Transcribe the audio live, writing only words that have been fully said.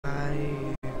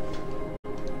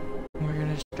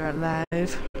start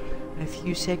live a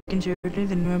few seconds earlier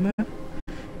than normal.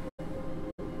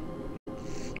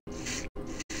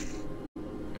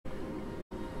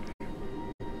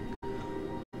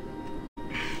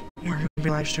 We're going to be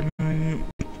live streaming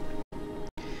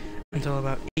until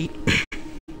about 8,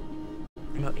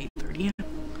 about 8:30.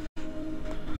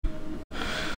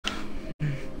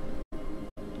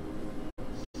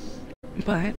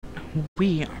 But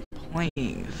we are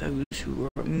playing Those Who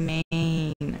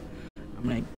Remain. I'm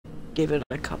gonna give it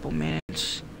a couple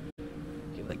minutes,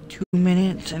 give like 2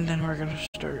 minutes, and then we're gonna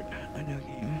start a new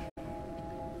game.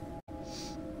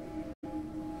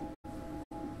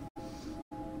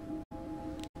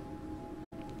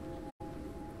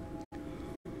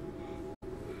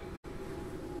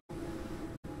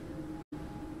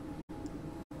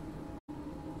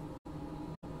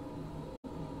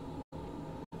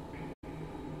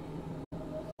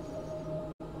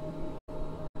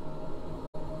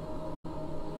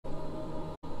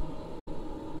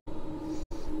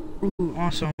 Ooh,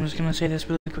 also, I'm just gonna say this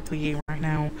really quickly right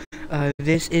now.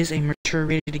 This is a mature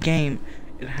rated game.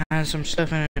 It has some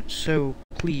stuff in it, so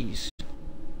please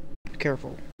be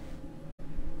careful.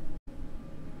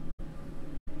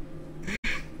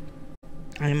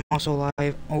 I am also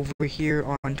live over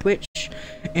here on Twitch.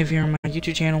 If you're on my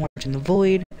YouTube channel watching The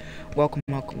Void, welcome,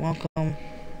 welcome, welcome.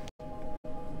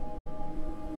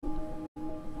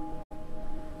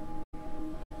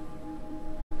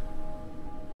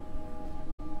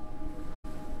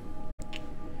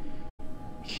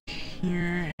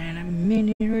 Here in a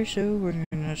minute or so, we're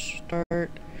gonna start.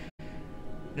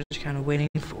 Just kind of waiting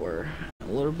for a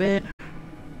little bit.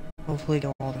 Hopefully,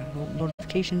 get all the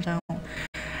notifications out.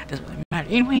 Doesn't really matter.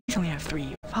 Anyways, I only have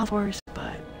 3 followers,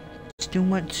 but it's too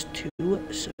much too.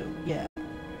 So yeah.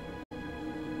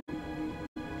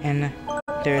 And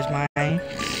there's my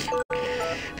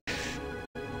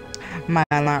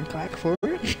alarm clock for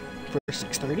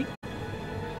 6:30.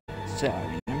 So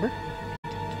I remember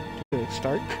to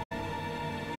start.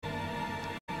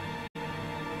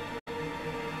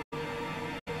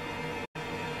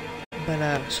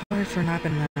 But sorry for not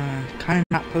been kind of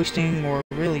not posting or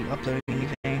really uploading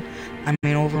anything. I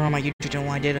mean, over on my YouTube channel,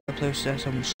 I did upload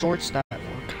some shorts that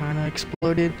were kind of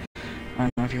exploded. I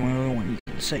don't know if you really want, you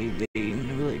can say they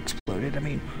really exploded. I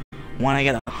mean, one I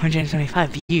got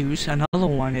 175 views. Another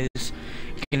one is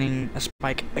getting a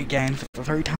spike again for the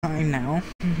third time now.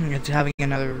 It's having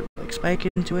another spike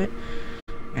into it,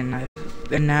 and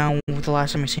now the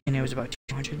last time I seen it was about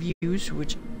 200 views,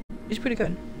 which is pretty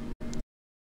good.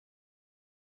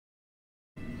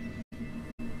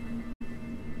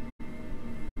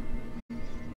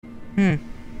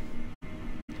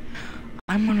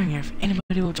 I'm wondering if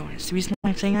anybody will join us. The reason why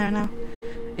I'm saying that now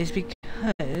is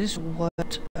because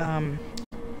what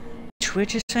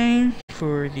Twitch is saying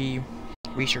for the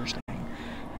research thing.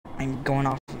 I'm going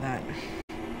off of that.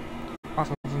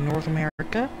 Off of North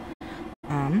America.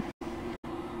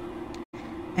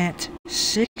 At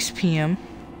 6 p.m.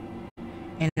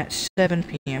 and at 7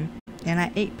 p.m. and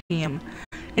at 8 p.m.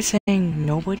 It's saying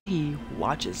nobody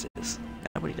watches this.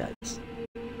 Nobody does.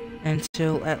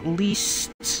 Until at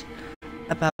least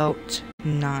about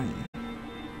 9.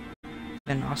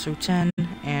 Then also 10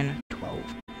 and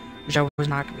 12. Which I was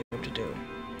not going to be able to do.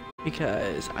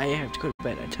 Because I have to go to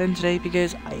bed at 10 today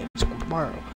because I have school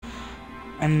tomorrow.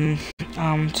 And,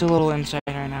 it's a little insight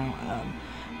right now.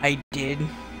 I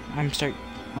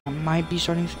might be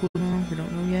starting school tomorrow. We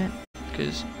don't know yet.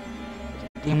 Because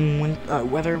the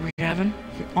weather we're having.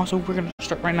 Also, we're going to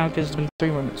start right now because it's been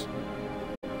 3 minutes.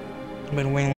 I've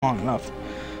been waiting long enough.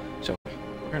 So,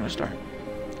 we're going to start.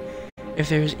 If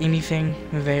there's anything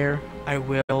there, I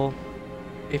will.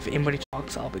 If anybody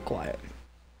talks, I'll be quiet.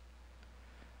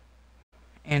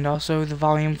 And also, the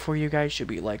volume for you guys should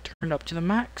be like turned up to the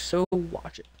max, so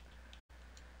watch it.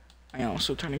 I am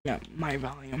also turning up my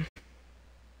volume.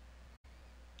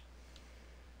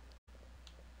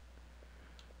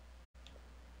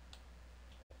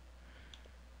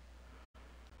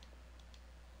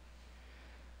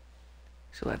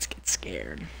 So let's get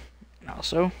scared. And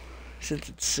also, since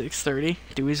it's 6:30,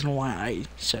 the reason why I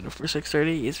set it for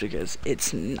 6:30 is because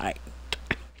it's night.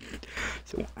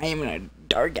 So I am in a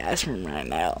dark ass room right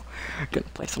now. I'm gonna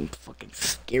play some fucking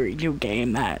scary new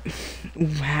game that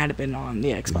had been on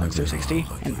the Xbox 360,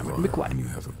 and I'm gonna be quiet. You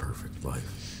have a perfect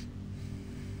life.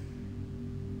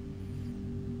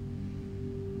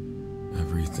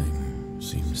 Everything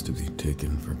seems to be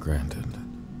taken for granted.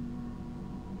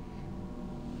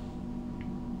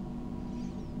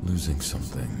 Losing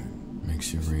something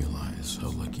makes you realize how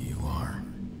lucky you are.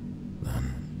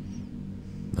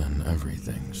 Then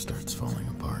everything starts falling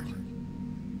apart.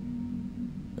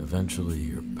 Eventually,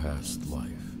 your past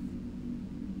life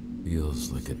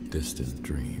feels like a distant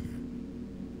dream.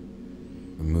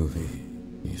 A movie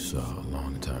you saw a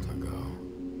long time ago.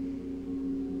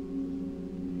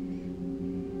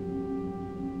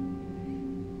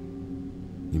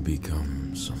 You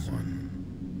become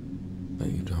someone that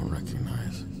you don't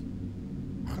recognize.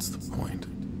 What's the point?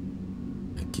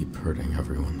 I keep hurting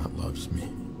everyone that loves me.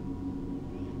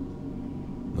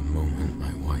 The moment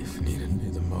my wife needed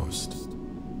me the most.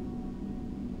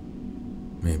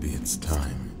 Maybe it's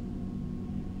time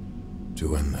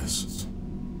to end this.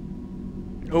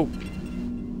 Oh.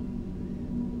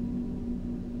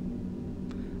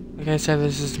 Like I said,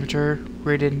 this is a mature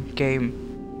rated game.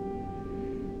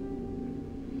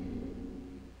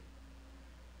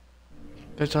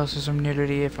 There's also some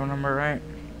nudity, if I remember right.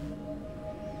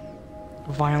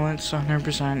 Violence,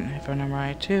 100%, if I remember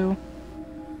right, too.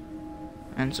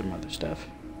 And some other stuff.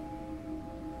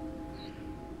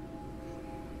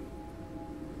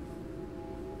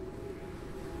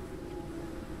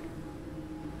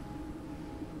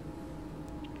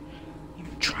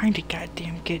 I'm trying to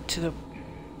goddamn get to the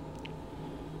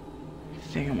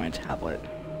thing on my tablet.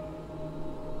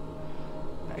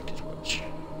 Back to Twitch.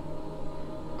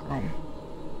 Chrome.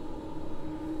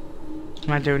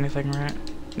 Am I doing anything right?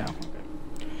 No. Okay.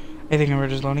 I think we're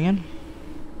just loading in.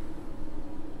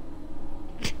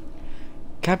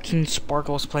 Captain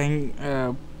Sparkle's playing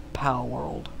Pal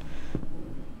World.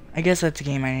 I guess that's a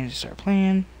game I need to start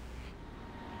playing.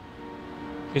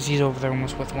 Because he's over there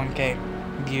almost with 1K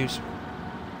views.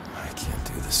 I can't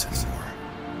do this anymore.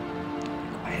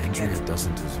 Andrea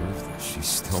doesn't deserve this. She's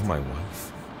still my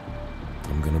wife.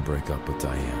 I'm gonna break up with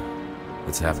Diane.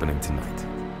 It's happening tonight.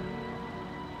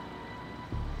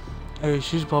 Oh,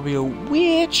 she's probably a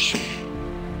witch.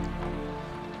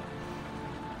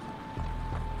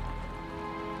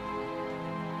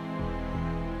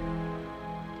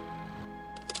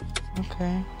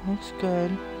 Okay, that's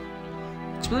good.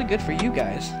 It's really good for you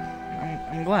guys.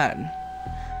 I'm glad.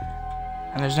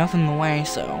 And there's nothing in the way,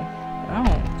 so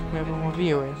oh, we have a more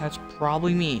viewers. That's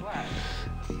probably me.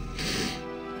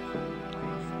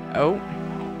 Oh.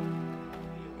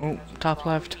 Oh, top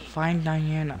left. Find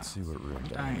Diana. Let's see what room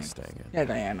Diana's staying in. Yeah,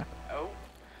 Diana. Oh.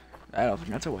 I don't think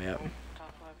that's a way up.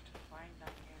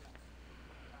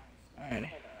 Alright.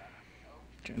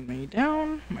 Turn me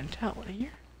down. My tablet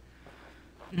here.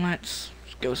 Let's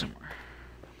go somewhere.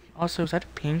 Also, is that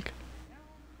pink?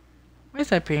 Why is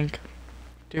that pink?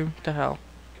 Dude, what the hell?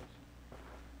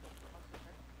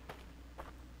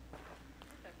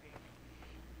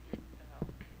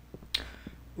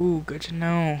 Ooh, good to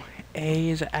know. A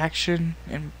is action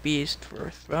and B is for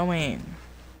throwing.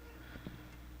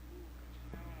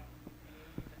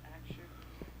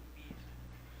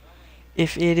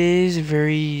 If it is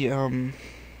very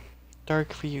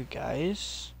dark for you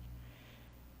guys,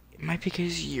 it might be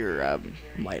because your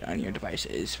light on your device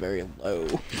is very low.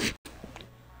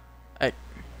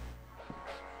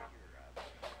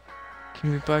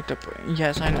 Can we back up?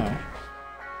 Yes, I know.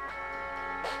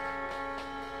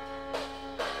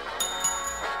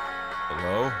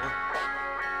 Hello?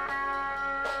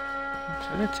 Is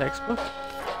that a textbook?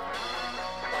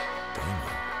 Damon.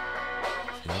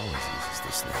 She always uses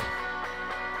this name.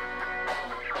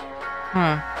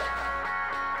 Huh.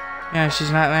 Yeah, she's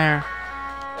not there.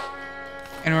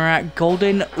 And we're at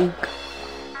Golden Oak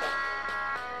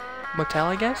Motel,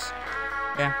 I guess?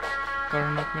 Yeah.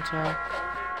 Golden Oak Motel.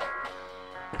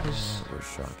 Another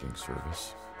shocking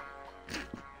service.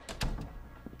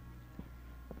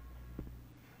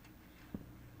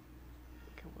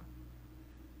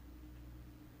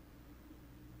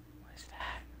 What is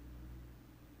that?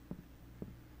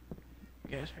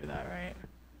 You guys heard that, right?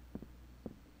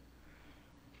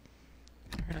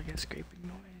 I heard like a scraping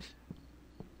noise.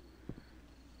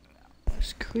 That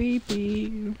was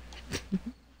creepy.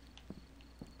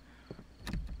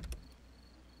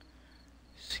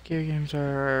 Scary games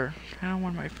are kind of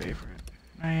one of my favorite.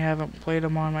 I haven't played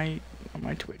them on my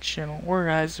Twitch channel or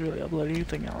guys really upload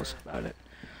anything else about it,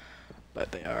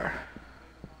 but they are.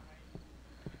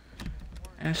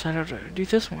 And I decided to do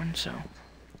this one, so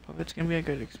hope it's gonna be a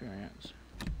good experience.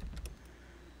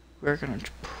 We're gonna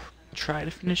try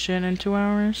to finish it in 2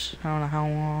 hours. I don't know how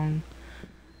long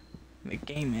the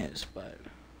game is, but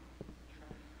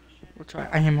we'll try.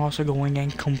 I am also going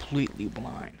in completely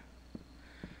blind.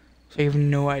 So I have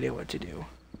no idea what to do.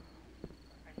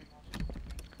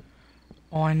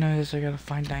 All I know is I gotta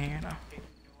find Diana.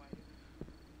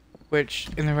 Which,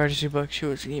 in the registry book, she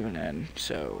wasn't even in,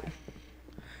 so...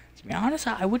 To be honest,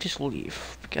 I would just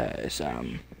leave, because,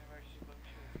 if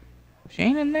she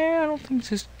ain't in there, I don't think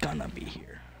she's gonna be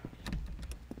here.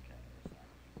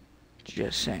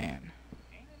 Just saying.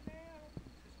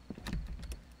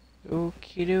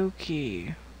 Okie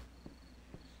dokie.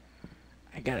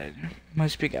 I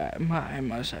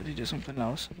must have to do something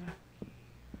else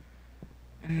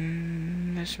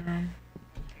in this room.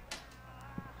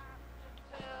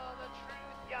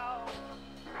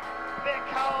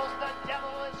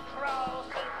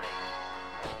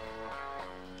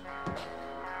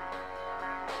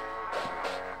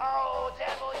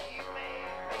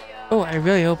 Oh, I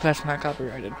really hope that's not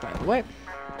copyrighted, by the way.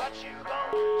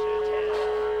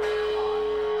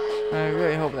 I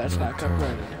really hope that's not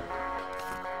copyrighted.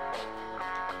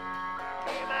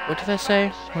 What did I say?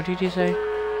 What did you say?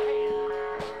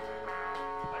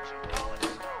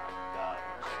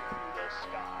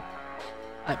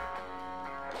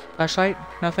 Flashlight?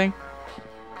 Nothing?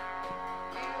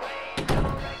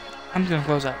 I'm just gonna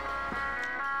close that.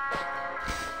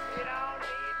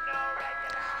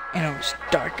 And it was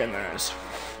dark in there as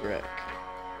frick.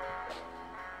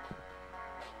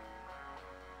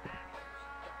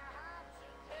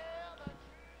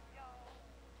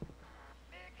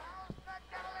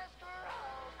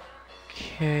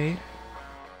 Okay.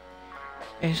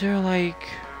 Is there like...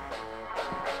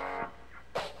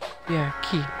 Yeah,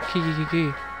 key.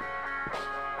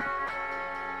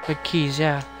 Like keys,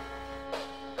 yeah.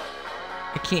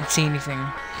 I can't see anything.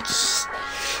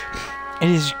 It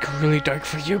is really dark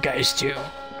for you guys too.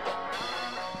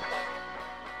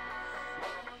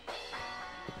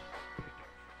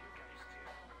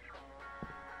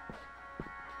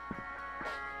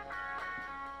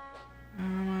 I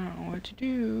don't know what to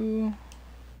do.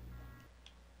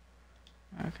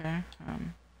 Okay,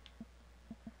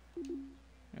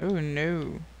 oh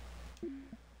no.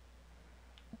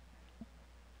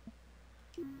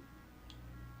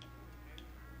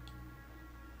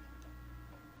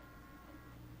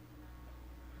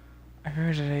 I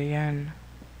heard it again.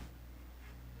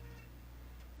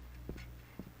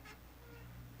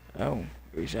 Oh,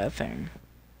 who's that thing?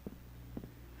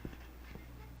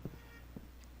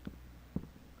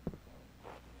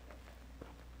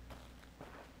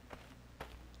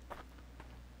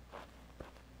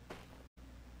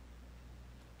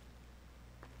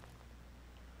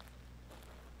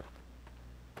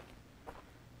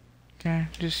 Okay,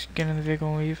 just get in the vehicle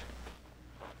and leave.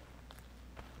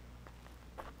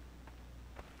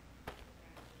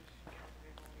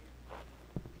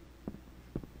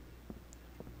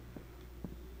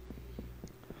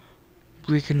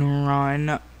 We can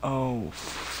run. Oh,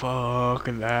 fuck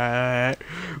that.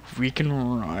 We can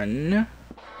run.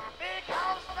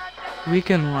 We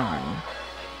can run.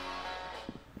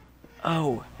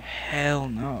 Oh, hell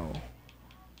no.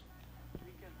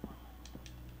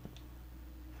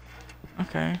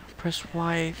 Okay, press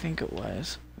Y, I think it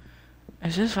was.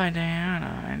 Is this by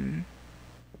Diana?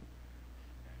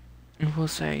 And we'll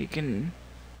say you can...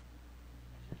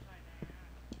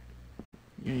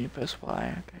 Yeah, you press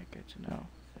Y. Okay, good to know.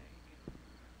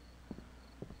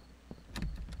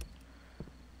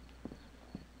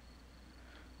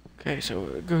 Okay, so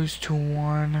it goes to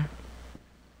 1,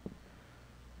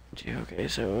 2. Okay,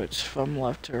 so it's from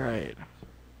left to right.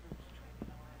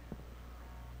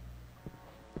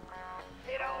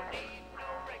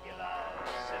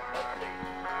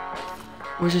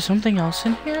 Was there something else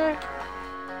in here?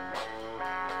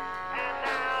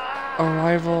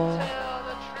 Arrival,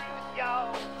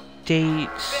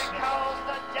 dates,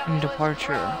 and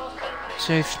departure.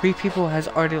 So 3 people has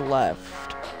already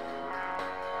left.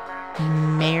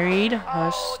 Married,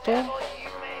 Hustle,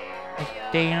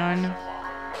 Dan,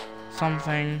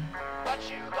 something,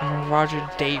 and Roger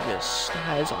Davis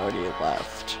has already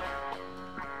left.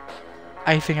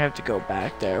 I think I have to go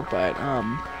back there, but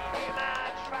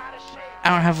I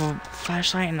don't have a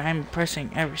flashlight and I'm pressing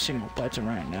every single button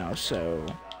right now, so...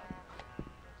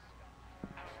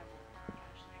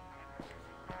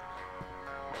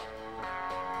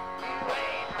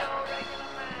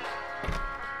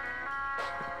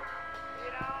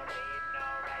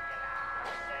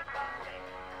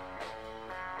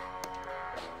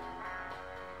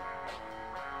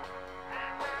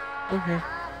 Okay.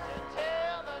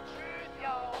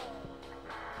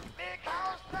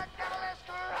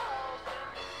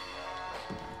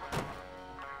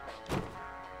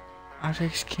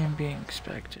 Objects can be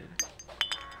inspected.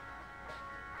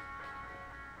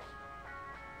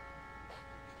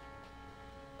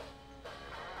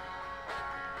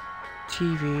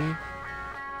 TV.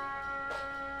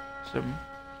 Some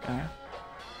kind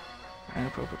of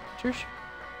inappropriate pictures.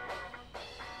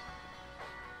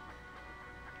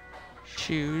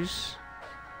 Shoes.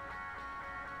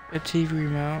 A TV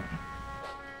remote.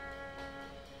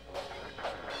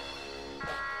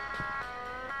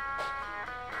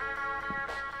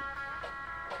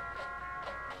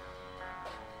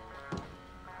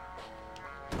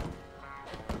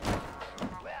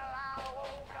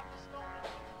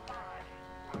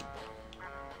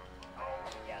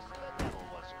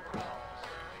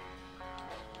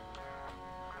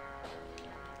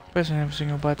 pressing every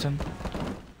single button.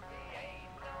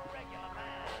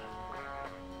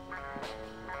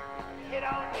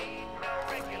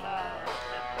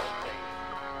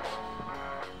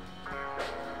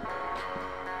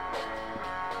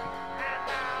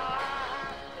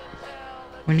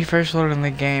 When you first load in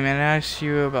the game, it asks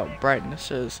you about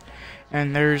brightnesses,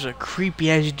 and there's a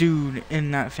creepy ass dude in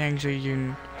that thing, so you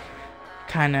can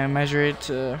kind of measure it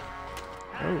to.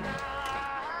 Oh,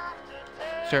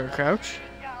 is there a crouch?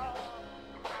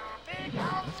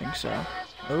 I think so.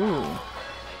 Oh,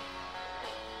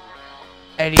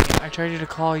 Eddie, I tried to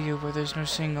call you, but there's no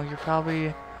signal. You'll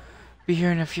probably be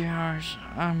here in a few hours.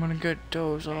 I'm gonna go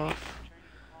doze off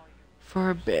for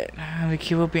a bit. The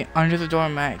key will be under the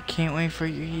doormat. Can't wait for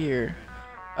you here.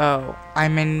 Oh,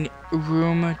 I'm in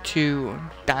room 2,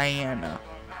 Diana.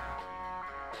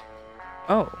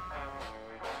 Oh,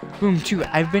 room 2.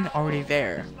 I've been already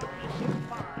there.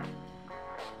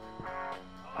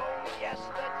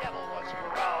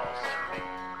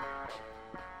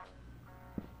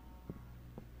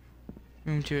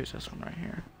 Room 2 is this one right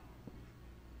here.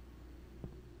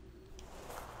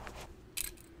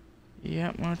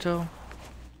 Yep, Moto.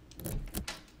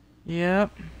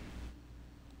 Yep.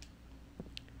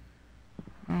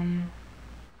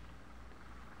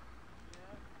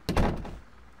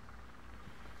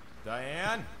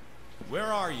 Diane, where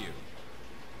are you?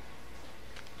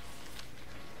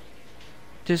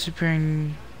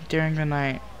 Disappearing during the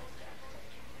night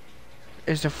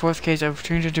is the 4th case of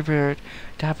Stranger disappeared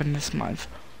to happen this month.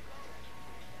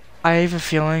 I have a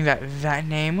feeling that that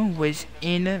name was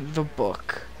in the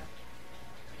book.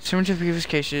 Similar to the previous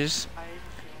cases,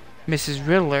 Mrs.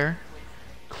 Riddler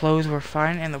clothes were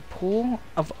found in the pool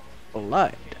of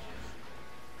blood.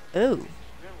 Oh,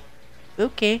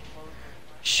 okay.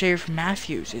 Sheriff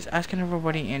Matthews is asking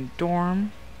everybody in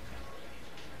dorms,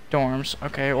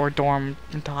 okay, or dorm,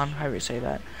 how do we say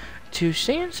that, to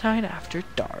stay inside after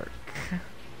dark.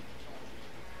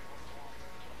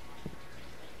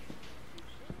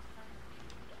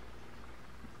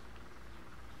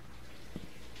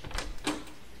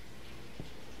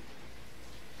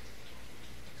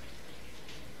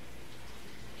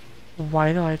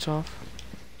 Why are the lights off?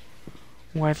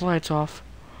 Why are the lights off?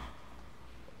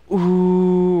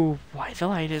 Ooh, why the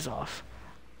light is off?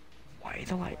 Why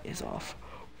the light is off?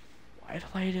 Why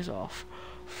the light is off?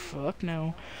 Fuck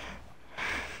no.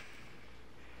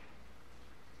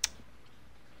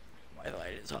 Why the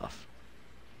light is off?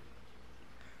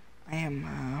 I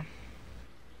am,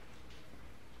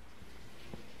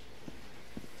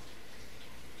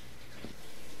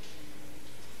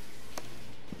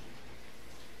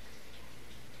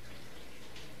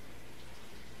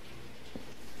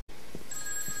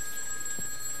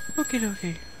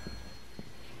 okay.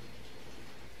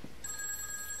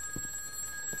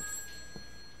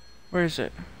 Where is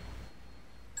it?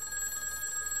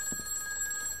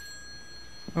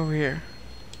 Over here.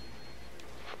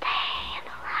 Stay in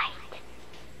the light.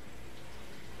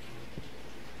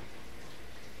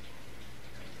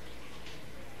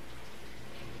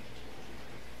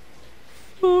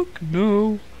 Fuck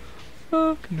no.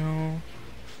 Fuck no.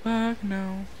 Fuck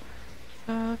no.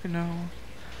 Fuck no.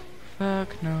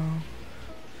 Fuck no.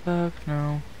 Fuck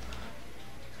no.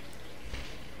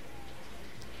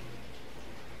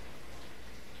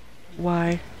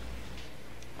 Why?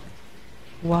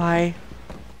 Why?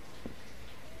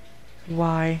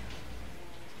 Why?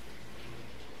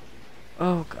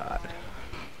 Oh God.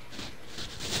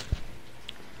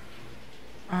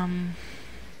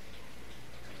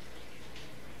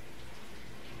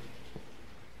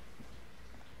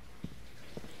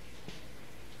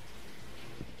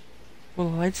 Well,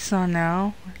 the lights on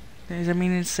now. Does that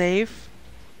mean it's safe?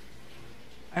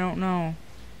 I don't know.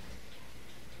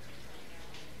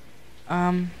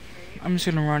 I'm just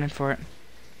gonna run for it.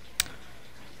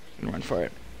 Run for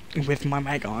it. With my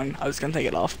mic on. I was gonna take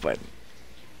it off, but...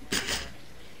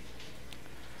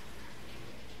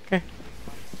 Okay.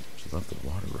 She left the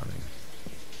water running.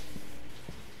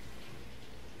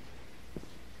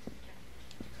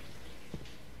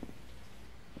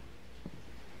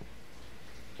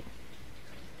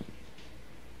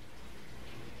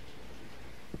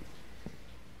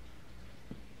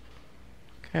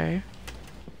 Okay.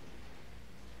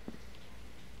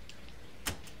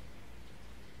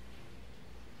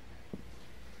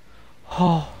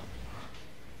 Oh,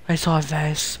 I saw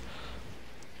this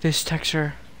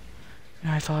texture,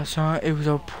 and I thought it was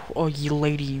a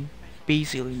lady,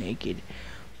 basically naked,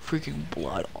 freaking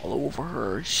blood all over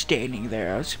her, standing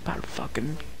there. I was about to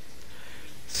fucking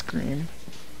scream.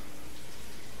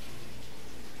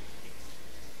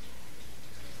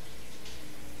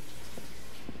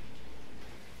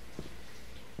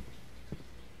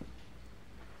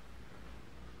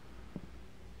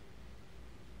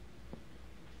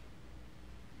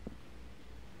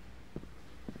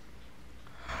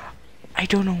 I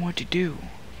don't know what to do.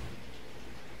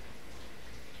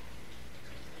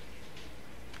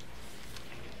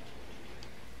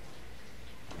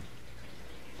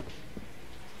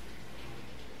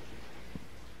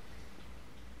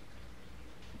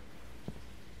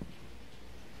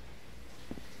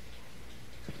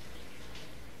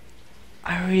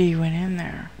 I already went in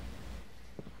there.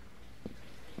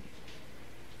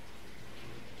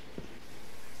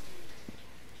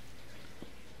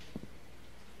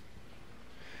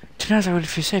 To be honest, I would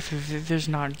feel safe if there's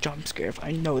not a jump scare. If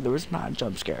I know there was not a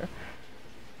jump scare.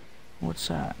 What's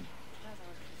that?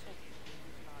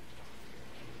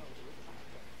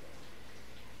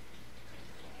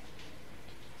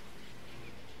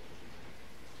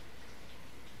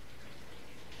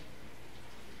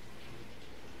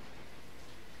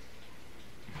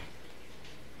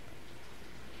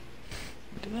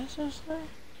 Did I just say?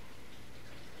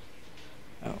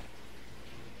 Oh.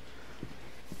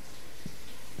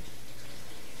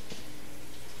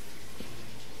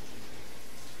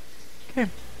 Okay.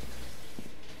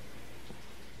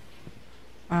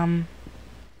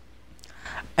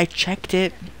 I checked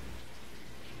it.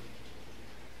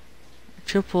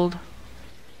 Tripled.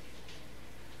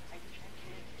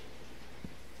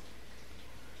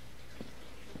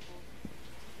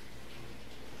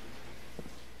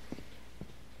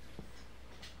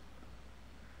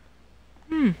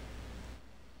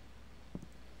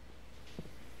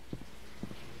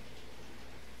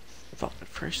 Thought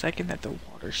for a second that the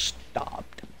water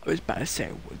stopped. I was about to say,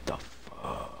 what the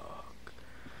fuck?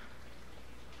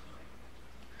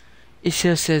 It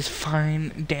still says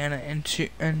find Dana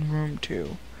in room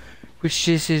 2, which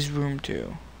this is room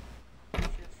 2. Hey,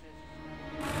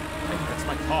 that's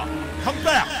my car. Come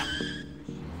back!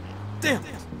 Damn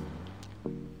it!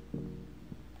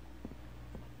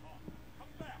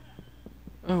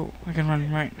 Oh, I can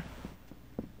run right.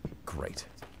 Great.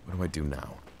 What do I do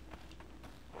now?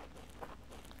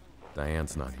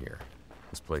 Diane's not here.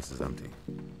 This place is empty.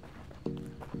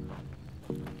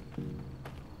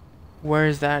 Where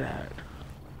is that at?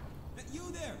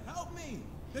 You there, help me!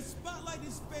 The spotlight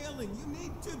is failing. You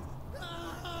need to.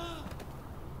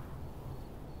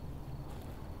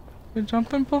 Did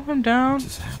something pull him down? What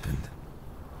just happened?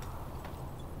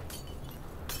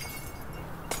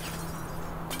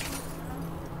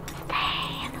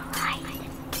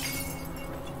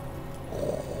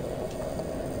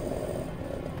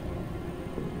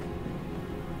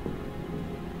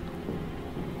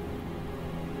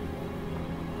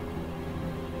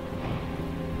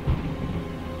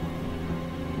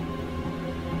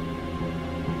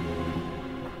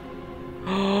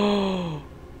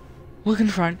 Look in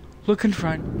front, look in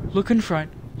front, look in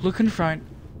front, look in front.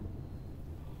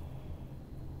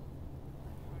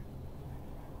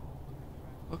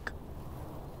 Look.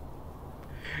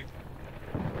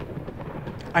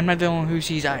 I'm not the only one who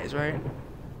sees eyes, right?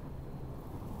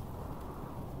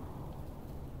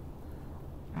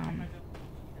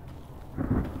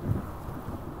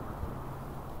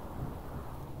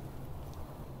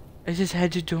 I just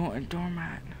had to do a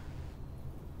doormat.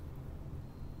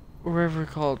 Whatever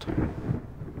it's called.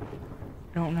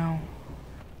 I don't know.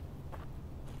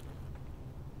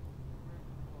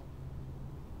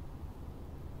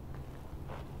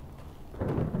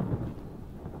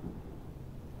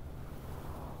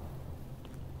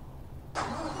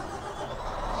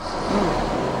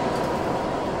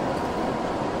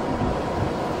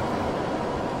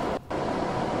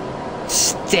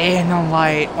 Stay in the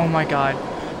light. Oh my god.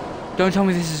 Don't tell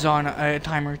me this is on a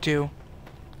timer too.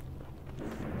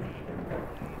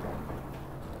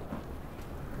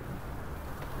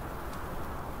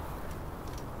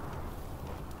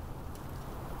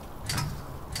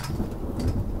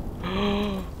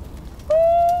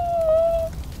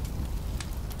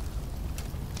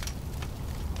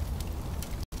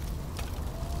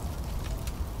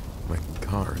 My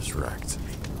car is wrecked.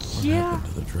 What Yeah.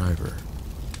 happened to the driver?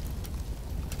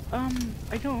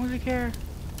 I don't really care.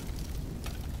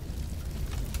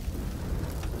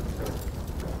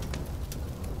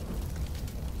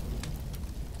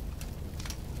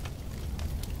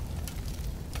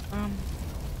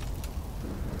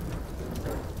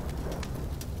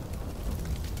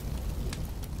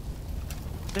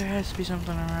 There has to be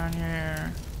something around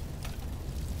here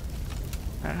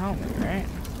that help me, right?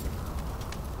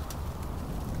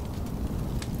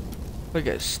 Like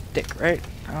a stick, right?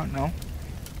 I don't know.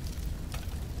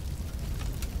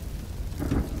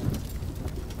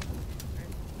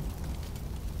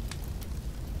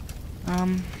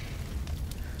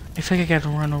 I feel like I gotta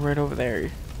run right over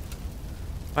there.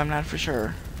 But I'm not for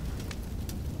sure.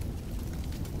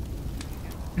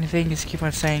 And the thing is, keep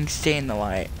on saying stay in the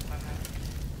light.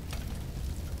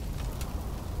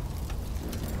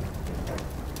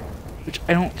 which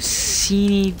I don't see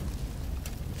any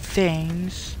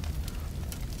things,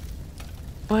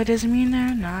 but it doesn't mean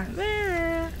they're not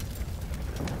there.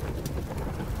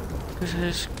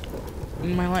 Because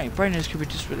my light brightness could be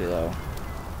just really low.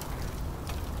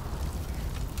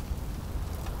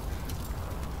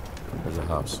 There's a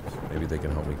house. Maybe they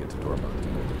can help me get to Dortmund.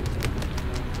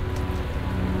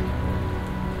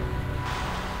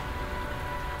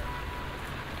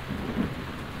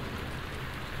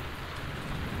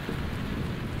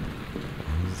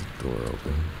 Is the door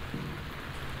open?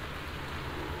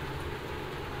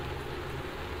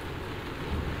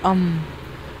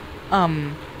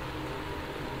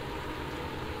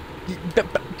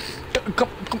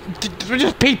 There's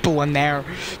just people in there,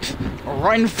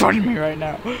 right in front of me right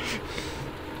now.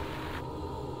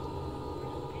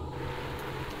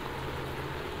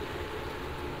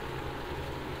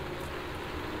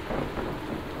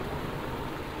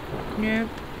 Nope.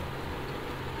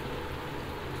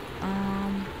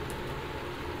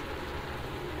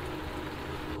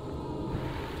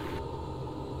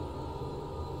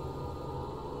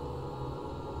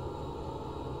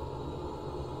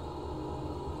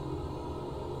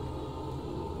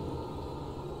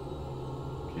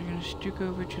 You're gonna stick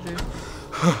over to the.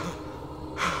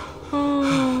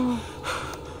 Oh.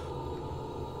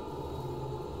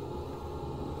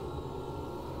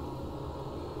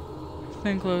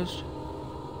 Thing closed.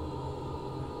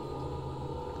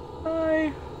 Hi.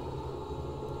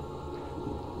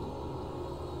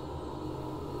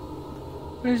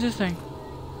 What is this thing?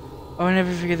 I will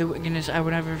never forget the wickedness. I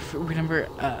will never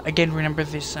remember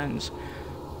this sentence.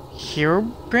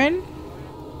 Herobrine?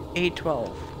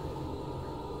 812.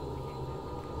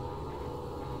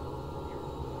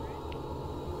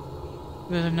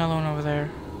 There's another one over there.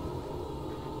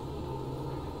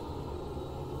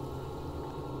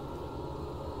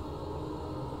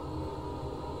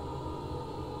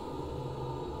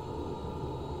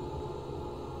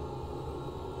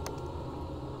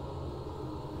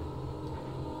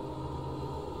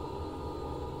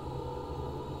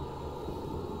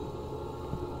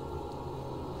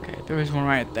 Okay, there was one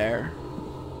right there.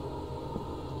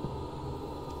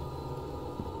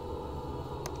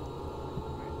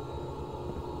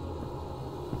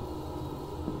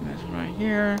 There's one right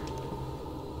here.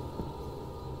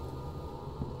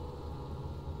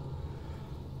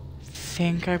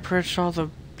 Think I purged all the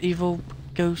evil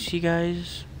ghosty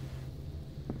guys.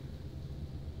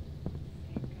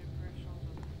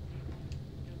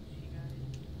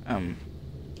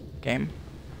 Game.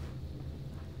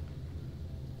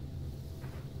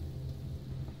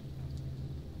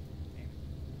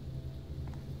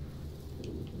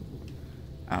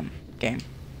 Game.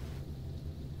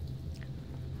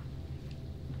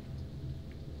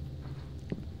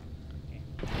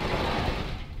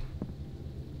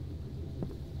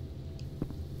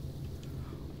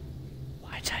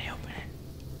 Why'd I open it?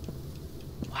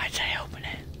 Why'd I open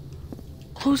it?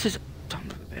 Close this son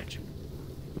of a bitch.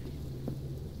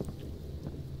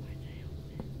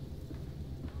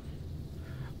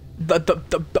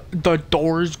 The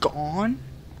door's gone?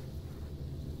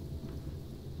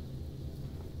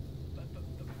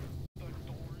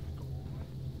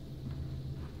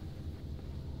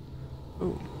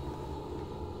 Ooh.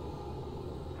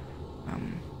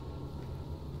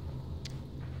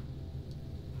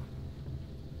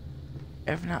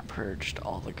 I've not purged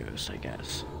all the ghosts, I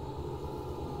guess.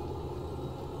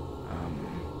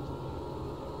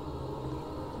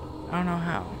 I don't know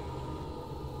how.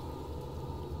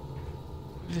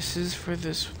 This is for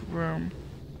this room.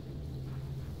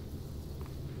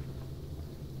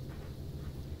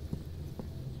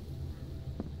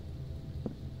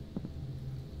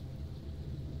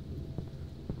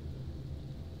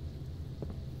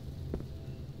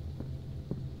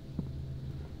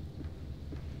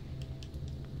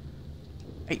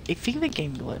 I think the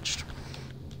game glitched.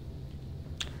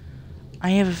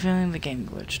 I have a feeling the game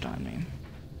glitched on me.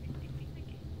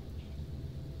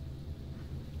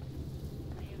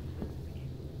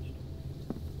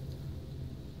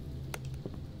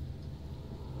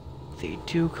 They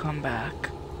do come back.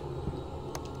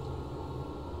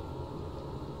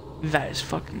 That is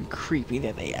fucking creepy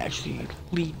that they actually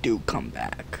do come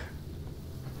back.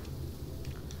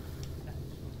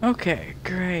 Okay,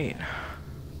 great.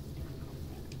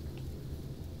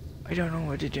 I don't know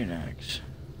what to do next.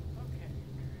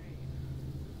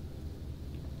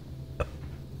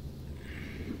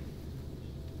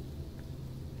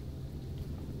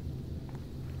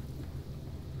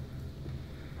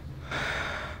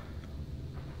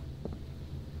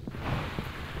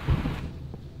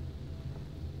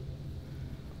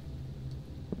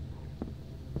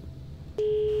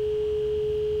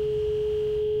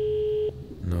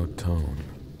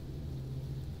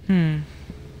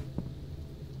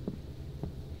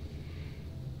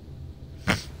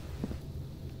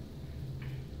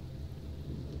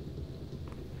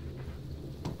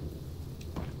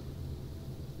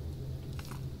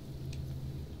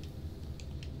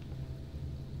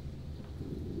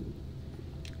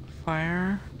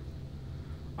 fire.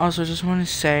 Also, just want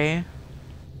to say,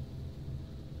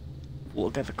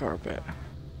 look at the carpet.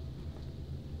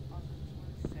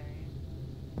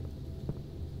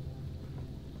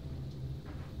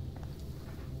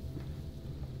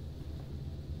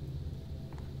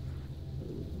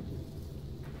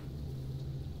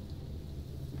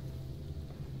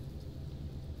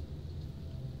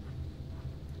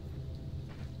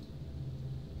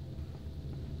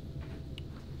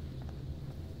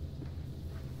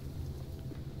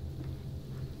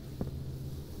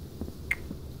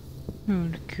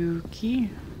 Mood kooky.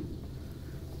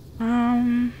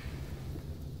 Don't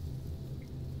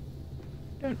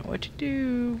know what to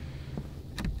do.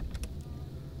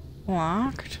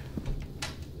 Locked.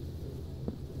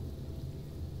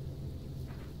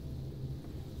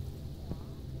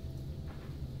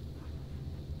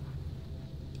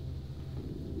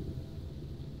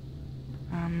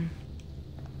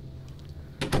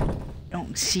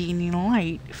 Don't see any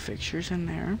light fixtures in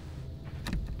there.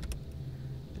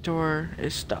 The door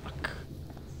is stuck.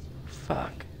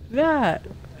 Fuck that.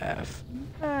 F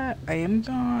that. I am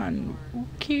gone.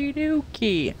 Okie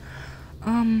dokie.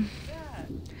 I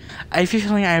have a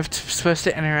feeling I'm supposed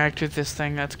to interact with this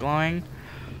thing that's glowing,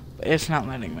 but it's not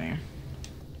letting me.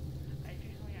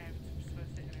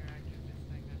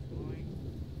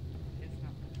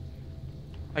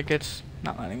 Like, it's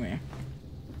not letting me.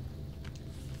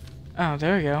 Oh,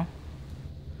 there we go.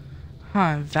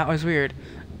 Huh, that was weird.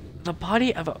 The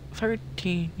body of a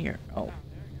 13-year-old.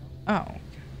 Oh.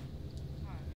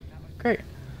 Great.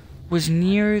 Was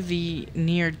near the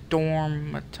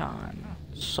Dormaton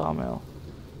sawmill.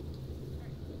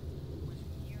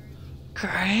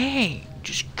 Great.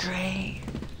 Just great.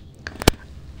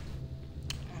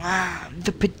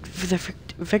 The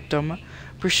victim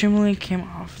presumably came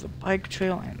off the bike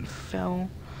trail and fell.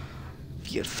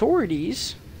 The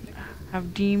authorities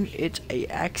have deemed it an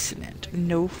accident.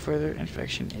 No further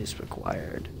inspection is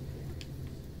required.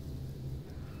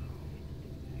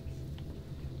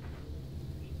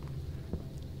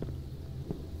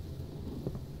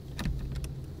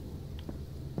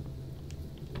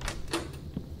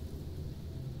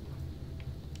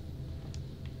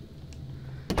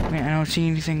 I mean, I don't see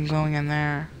anything glowing in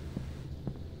there.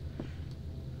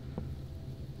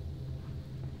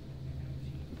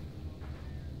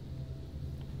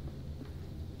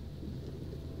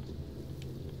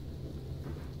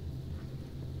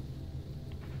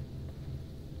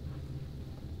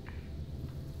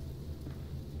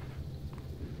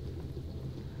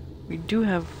 We do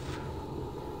have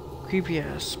creepy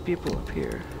ass people up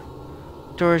here.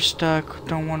 Door's stuck,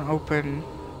 don't want to open.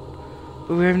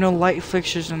 But we have no light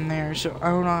fixtures in there, so I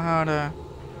don't know how to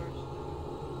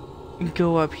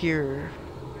go up here.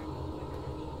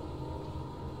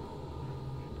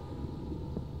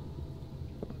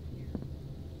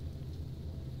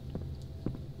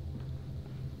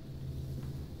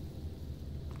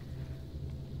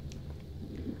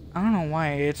 I don't know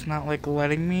why it's not like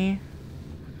letting me.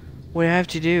 What I have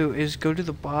to do is go to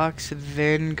the box,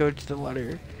 then go to the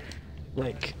letter.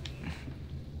 Like,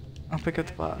 I'll pick up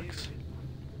the box.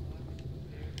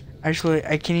 Actually,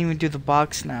 I can't even do the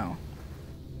box now.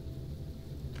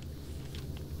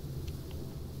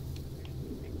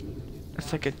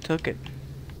 It's like it took it.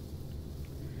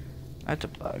 That's a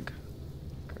bug.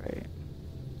 Great.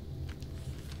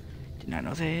 Did not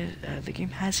know that the game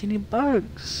has any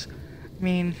bugs. I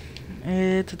mean,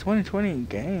 it's a 2020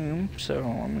 game, so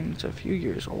I mean it's a few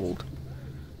years old.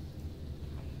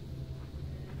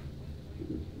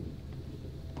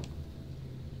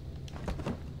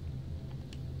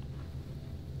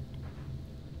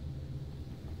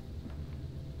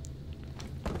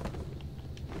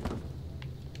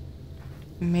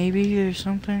 Maybe there's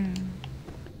something.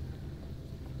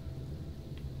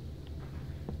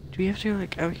 Do we have to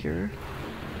like out here?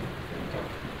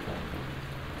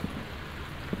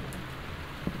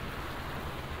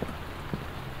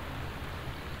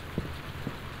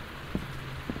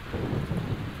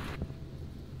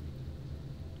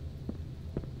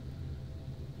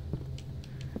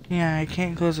 Yeah, I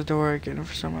can't close the door again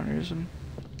for some odd reason.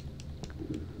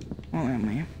 Won't let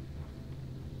me.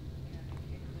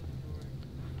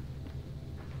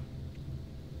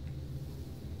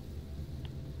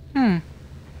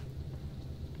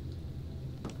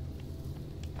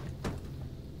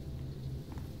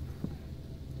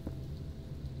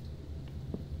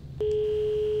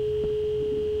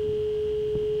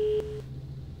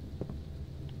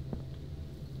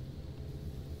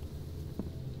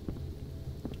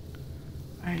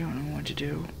 I don't know what to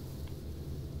do.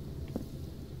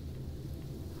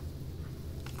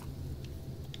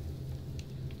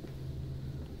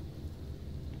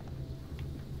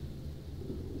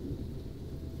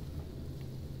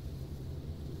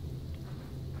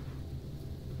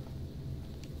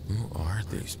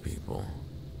 these people.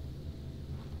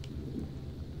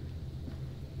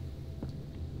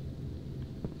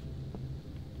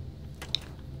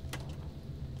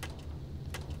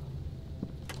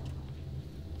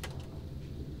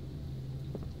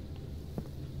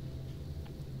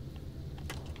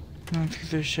 I'm going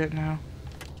through this shit now.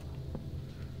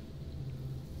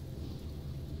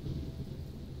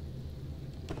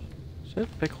 Is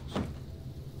that pickles?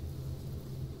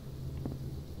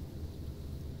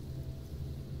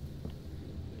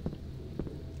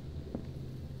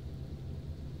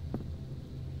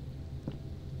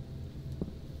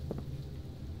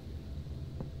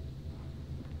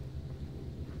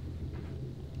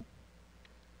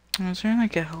 Is there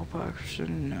like a help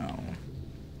option? No.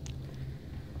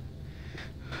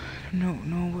 I don't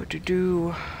know what to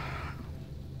do.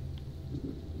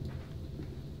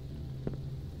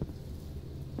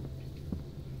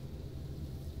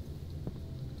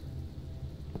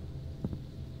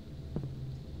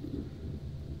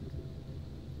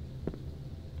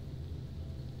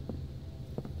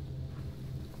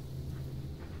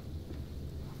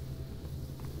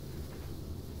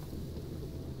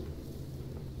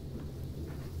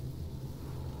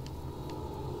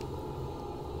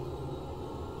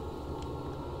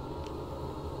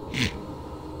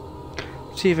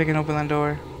 See if I can open that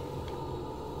door.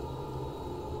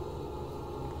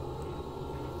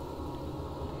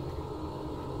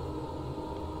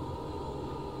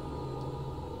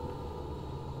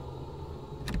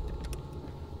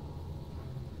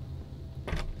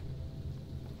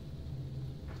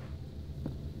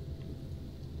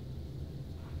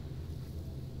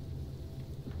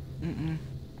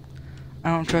 I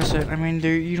don't trust it. I mean,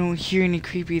 you don't hear any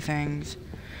creepy things.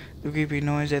 The creepy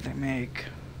noise that they make.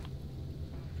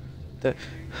 The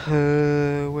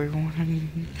whatever you want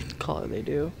to call it, they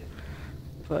do.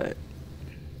 But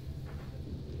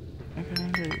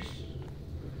okay,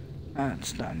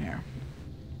 it's down here.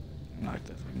 Knock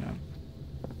that thing down.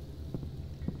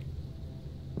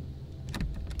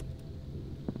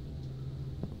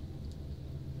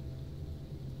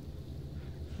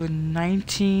 The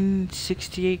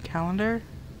 1968 calendar.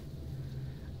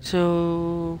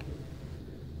 So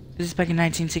this is back in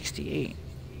 1968.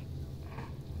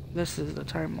 This is the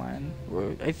timeline.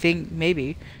 Or I think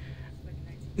maybe,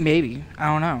 I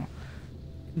don't know.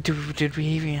 Did we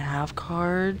even have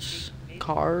cars?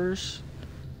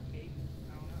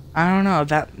 I don't know.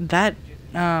 That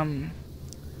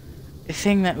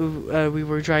thing that we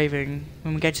were driving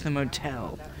when we got to the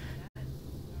motel.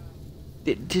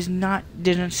 It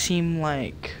didn't seem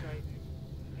like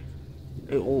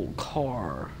an old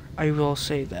car. I will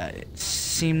say that it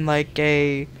seemed like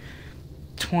a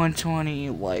 2020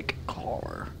 like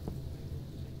car.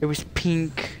 It was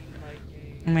pink.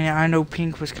 I mean, I know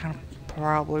pink was kind of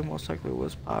probably most likely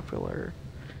was popular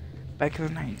back in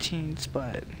the 19s,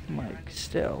 but like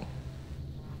still.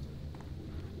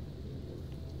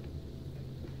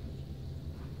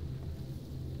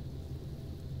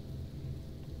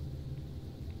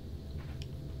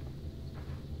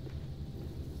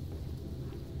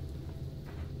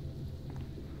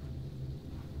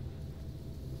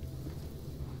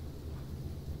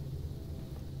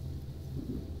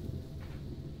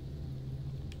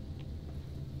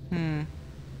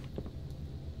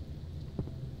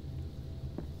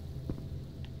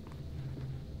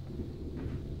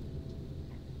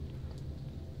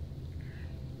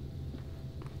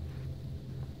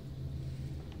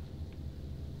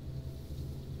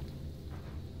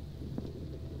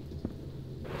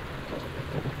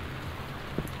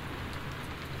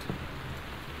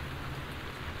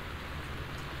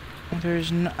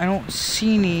 I don't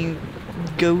see any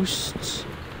ghosts,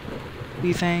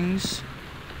 things.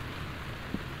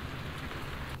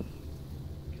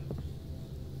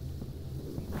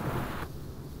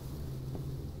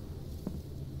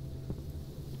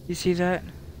 You see that?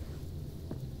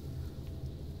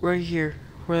 Right here,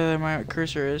 where my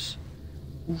cursor is.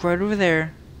 Right over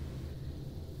there.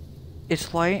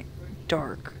 It's light,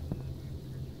 dark.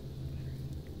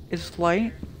 It's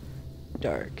light,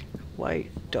 dark.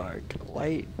 Light, dark,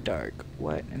 light, dark.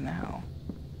 What in the hell?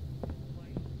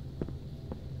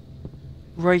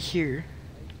 Right here.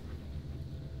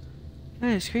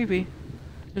 That is creepy.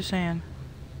 Just saying.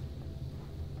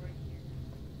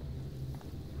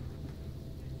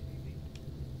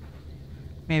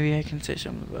 Maybe I can say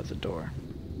something about the door.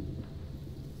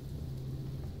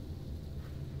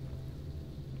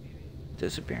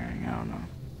 Disappearing, I don't know.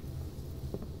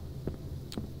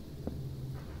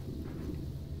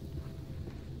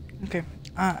 Okay,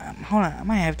 hold on, I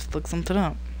might have to look something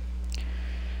up.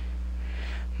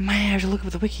 Might have to look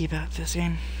up the wiki about this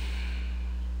game.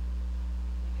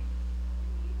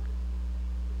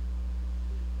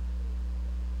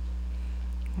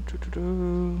 Hold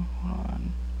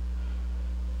on.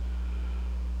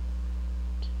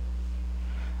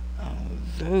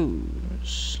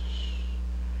 Those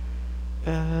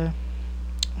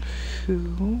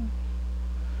who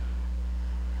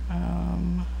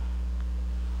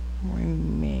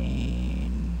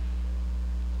remain.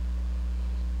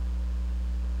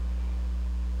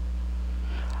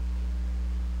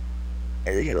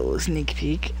 I get a little sneak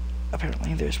peek.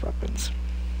 Apparently there's weapons.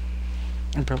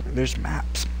 And probably there's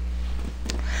maps.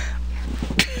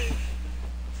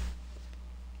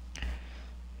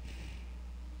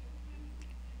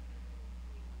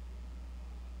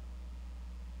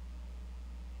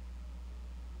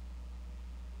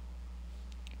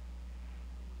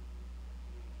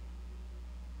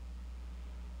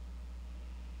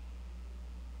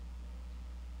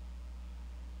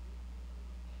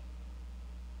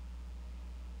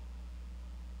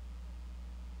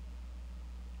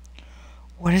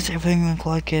 Why does everything look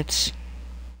like it's,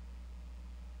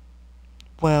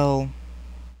 well,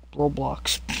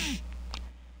 Roblox?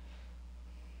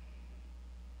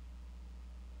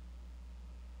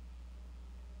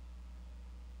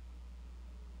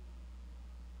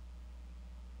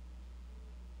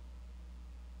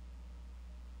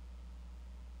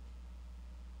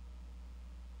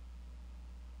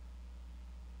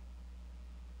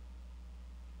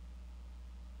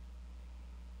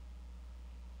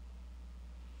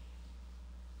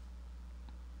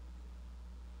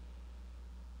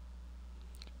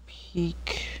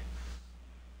 Peak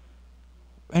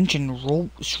engine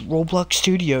Roblox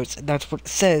Studios. That's what it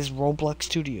says. Roblox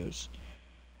Studios.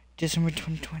 December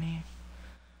 2020.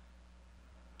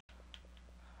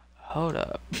 Hold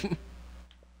up.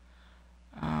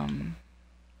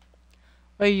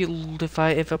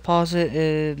 If I pause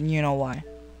it, you know why.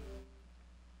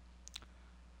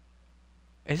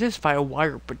 Is this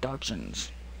Firewire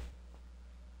Productions?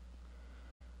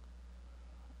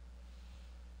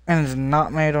 And it's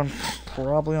not made on,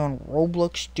 probably on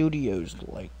Roblox Studios.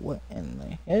 Like, what in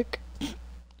the heck?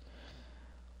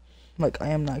 Like, I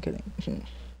am not kidding.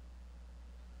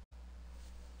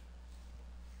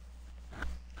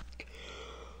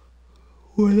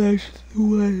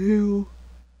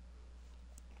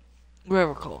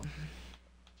 Whatever call.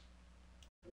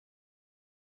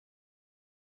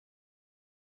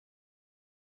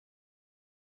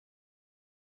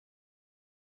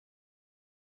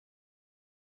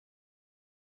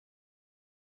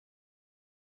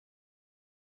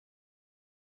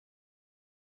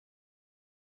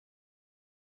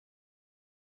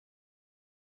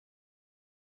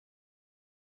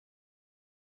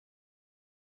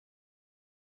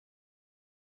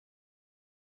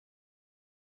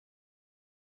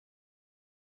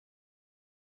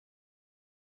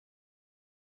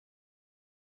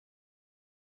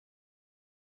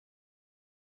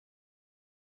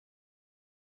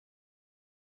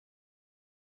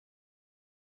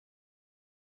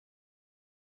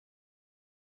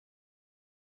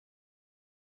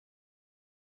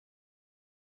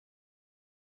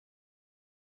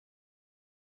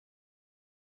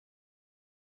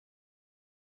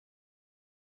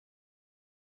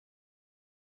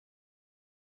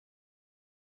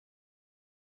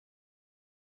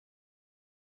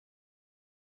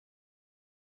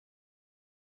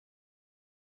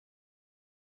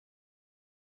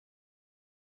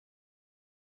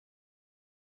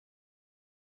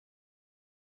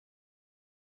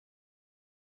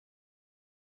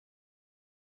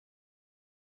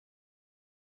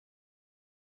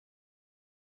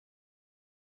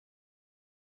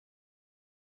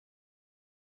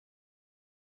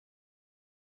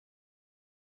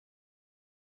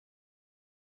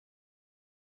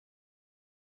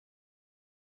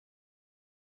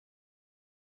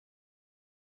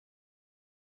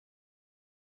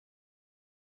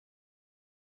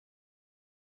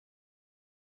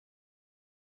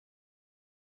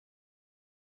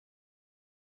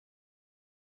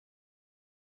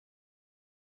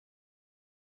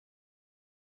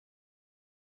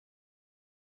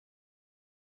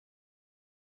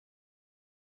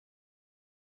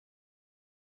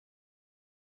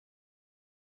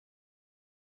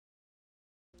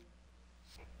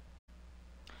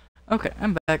 Okay,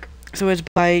 I'm back. So it's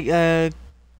by,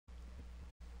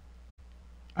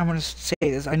 I'm gonna say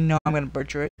this, I know I'm gonna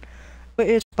butcher it, but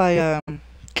it's by,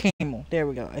 Camel. There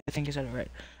we go, I think I said it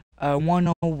right.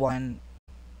 101,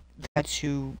 that's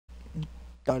who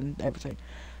done everything.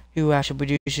 Who actually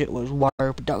produced it was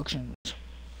Wire Productions.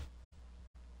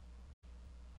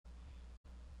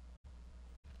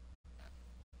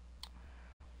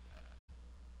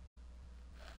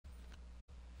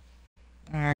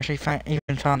 I actually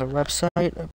even found a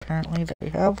website. Apparently they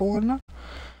have one,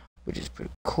 which is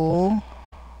pretty cool.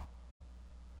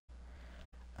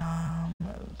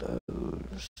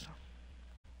 Those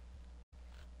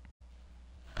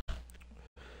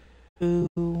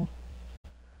who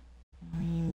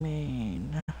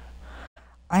remain.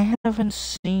 I haven't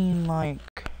seen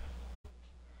like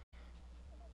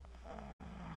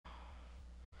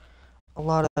a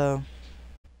lot of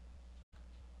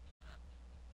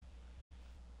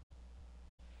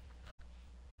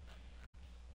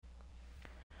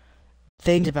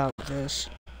things about this.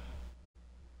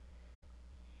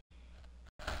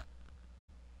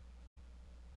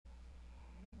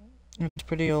 It's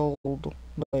pretty old,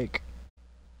 like,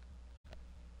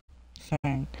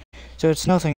 thing. So it's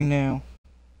nothing new.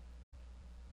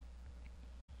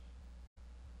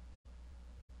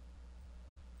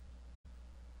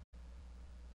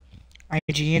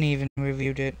 IGN even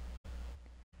reviewed it.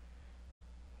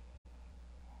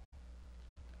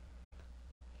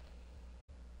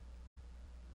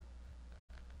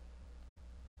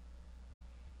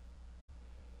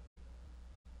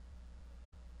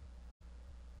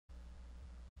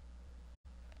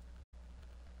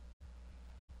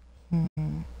 Hmm.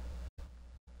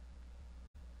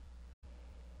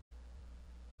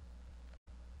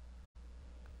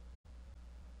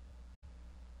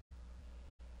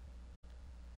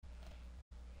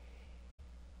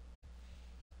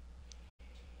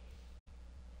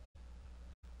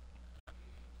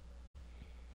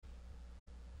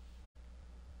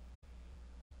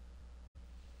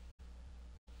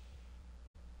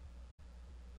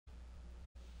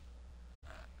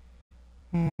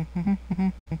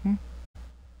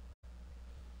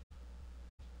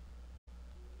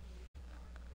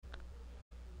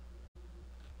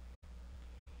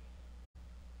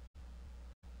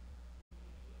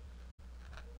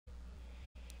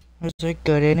 Was it a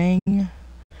good inning?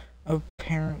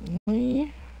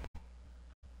 Apparently.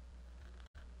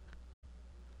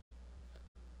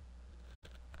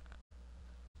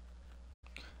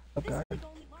 Oh god.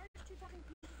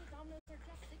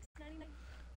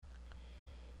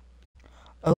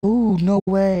 Oh, no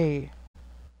way.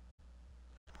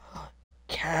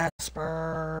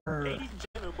 Casper.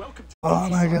 Oh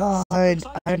my god.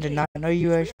 I did not know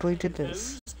you actually did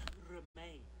this.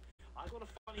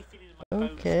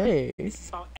 Okay. This is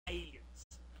about aliens.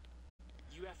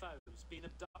 UFOs being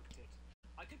abducted.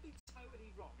 I could be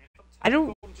totally wrong. I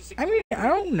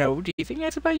don't know. Do you think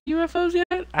that's about UFOs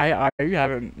yet? I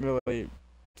haven't really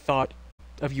thought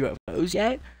of UFOs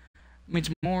yet. I mean,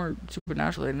 it's more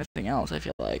supernatural than anything else, I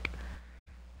feel like.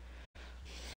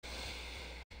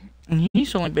 And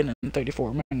he's only been in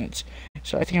 34 minutes,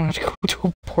 so I think I'm gonna have to go to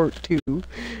a part 2.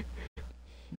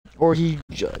 Or he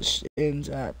just ends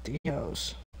at the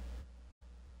house.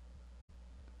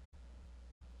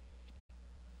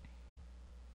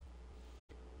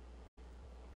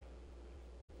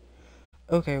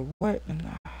 Okay, what in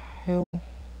the hell?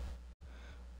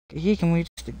 He can reach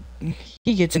the.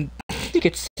 He gets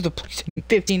to the place in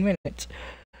 15 minutes.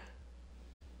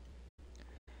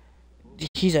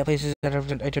 He's at places that I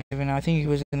don't even know. I think he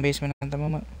was in the basement at the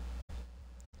moment.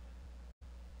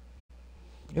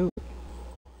 Ooh.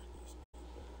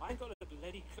 I ain't got a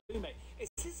bloody clue, mate.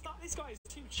 This guy is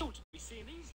too chill to be seeing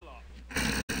these lot.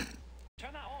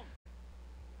 Turn that on.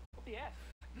 What the F?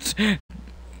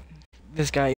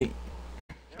 This guy,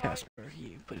 Casper,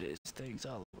 he put his things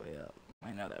all the way up.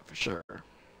 I know that for sure.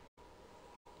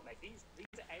 Mate, these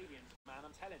are aliens, man,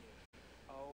 I'm telling you.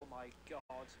 Oh my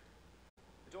god.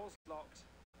 The door's locked.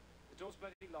 The door's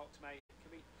bloody locked, mate.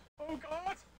 Can we... Oh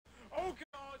god! Oh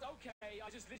god! Okay, I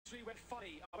just literally went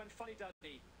funny. I went funny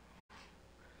duddy.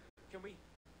 Can we...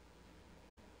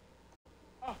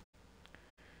 Oh!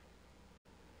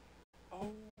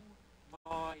 Oh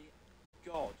my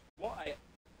god. What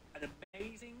an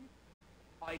amazing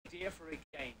idea for a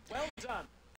game. Well done.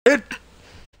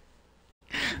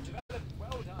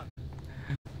 Well done.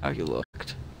 How you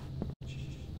looked.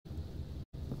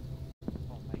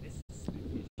 Oh mate, this is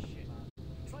spooky as shit, man.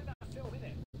 It's like that film,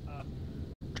 innit?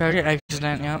 Tragic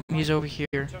accident, yeah, he's over here.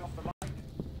 Turn off the light.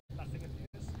 That thing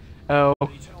appears. Oh.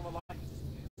 When you turn on the light, it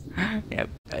disappears. Yep.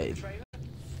 Trailer.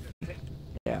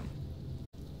 Yeah.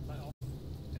 Light off.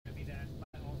 It'll be there.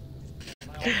 Light on.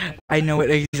 Light off. I know what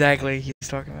exactly he's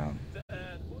talking about.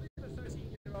 The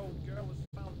 13-year-old girl was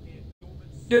found near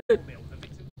Norman's Good. sawmill. The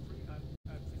victim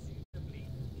presumably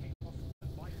came off the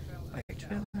bike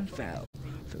trail And fell.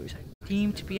 Those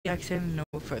deemed to be accident,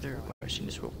 no further question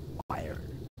is required.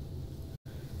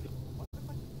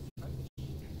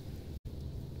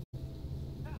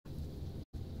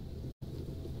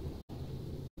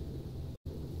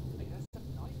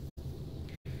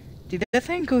 Did that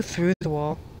thing go through the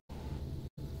wall?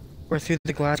 Or through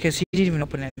the glass? Because he didn't even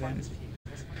open it then.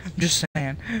 I'm just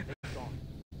saying.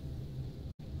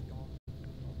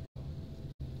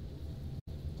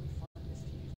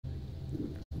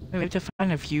 We have to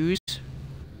find a fuse.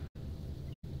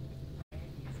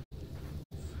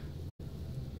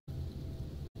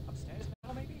 Upstairs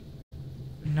now, maybe?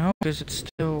 No, because it's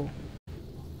still...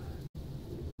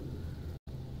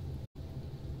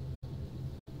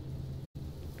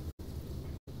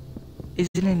 Is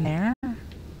it in there?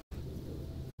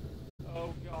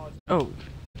 Oh god. Oh,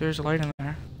 there's a light in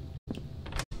there.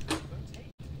 Don't take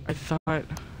it. I thought...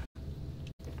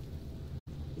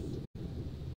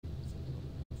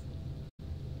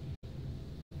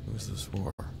 Who's this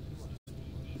for?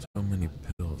 So many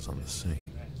pills on the sink.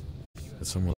 Did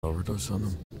someone overdose on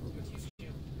them?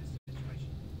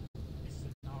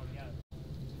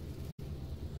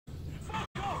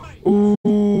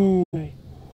 Ooh!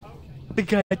 The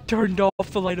guy turned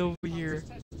off the light over here.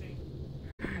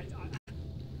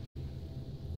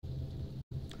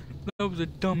 That was a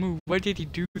dumb move. Why did he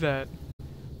do that?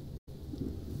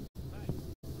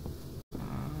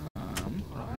 Hold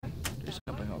on. There's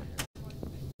something over here.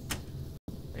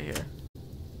 Right here.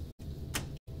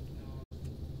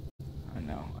 I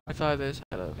know. I thought this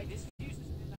had a...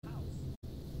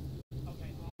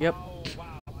 Yep. Oh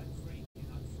wow, I'm freaking.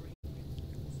 What's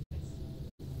this?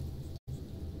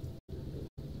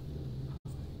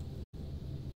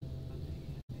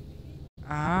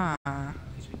 Ah.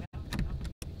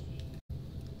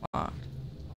 Locked.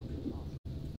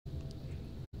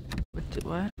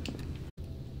 What?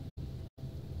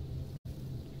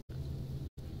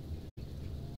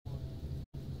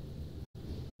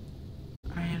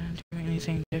 I didn't do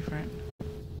anything different.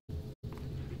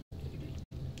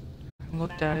 I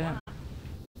looked at it.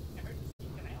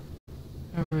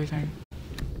 Everything.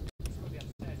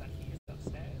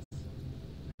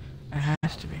 It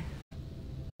has to be.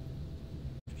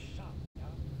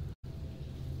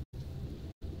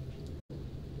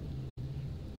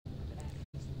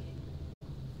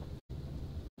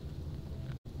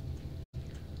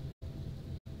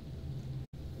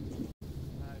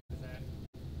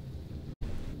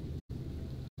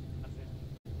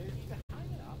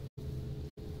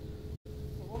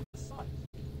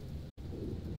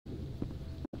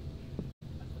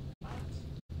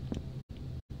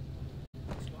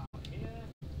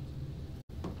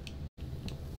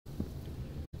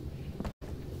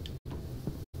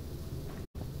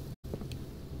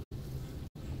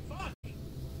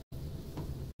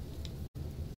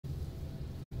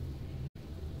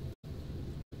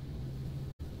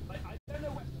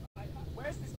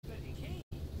 Where's this bloody key?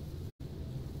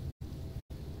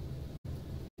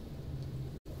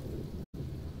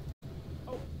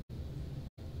 Oh.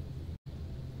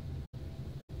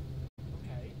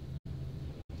 Okay.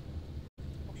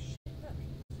 Oh shit, look.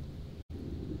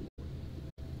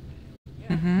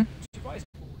 Yeah. Mm-hmm. You guys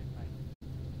pulled it, mate.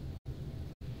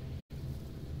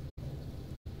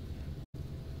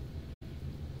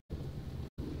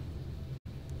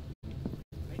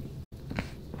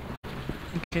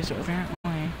 Okay, so apparently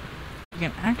you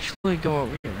can actually go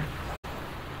over here.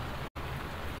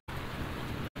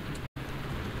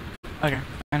 Okay,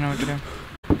 I know what to do.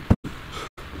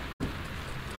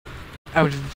 I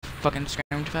would fucking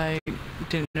screamed if I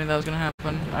didn't know that was gonna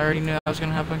happen. I already knew that was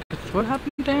gonna happen. Cause what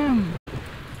happened to him?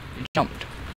 He jumped.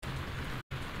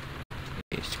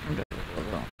 He screamed at it as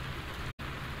well.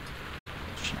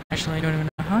 Actually, I don't even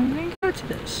know how I'm gonna go to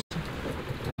this.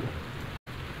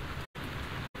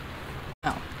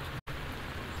 Oh.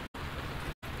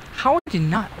 How did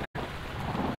not?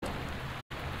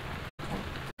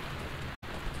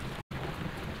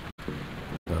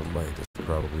 That light is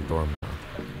probably dormant.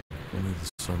 Only the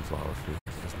sunflower field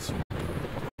doesn't seem to do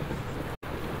it.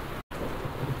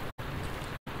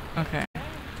 Okay.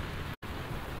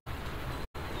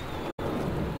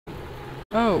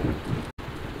 Oh.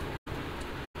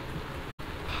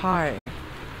 Hi.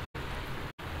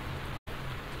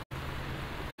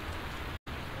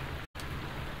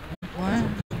 What?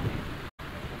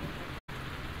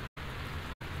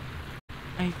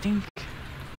 I think...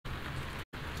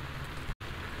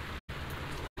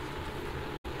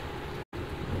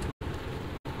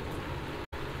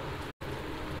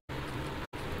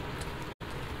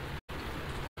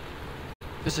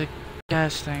 There's a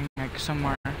gas thing, like,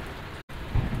 somewhere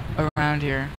around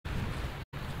here.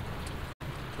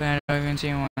 But I don't even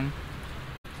see one.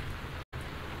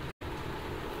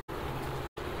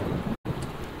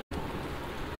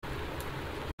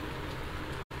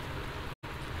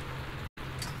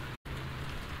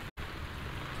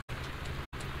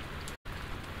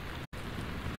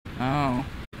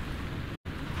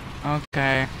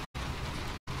 Okay.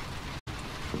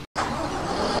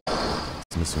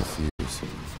 It's missing a fuse.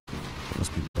 It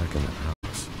must be back in that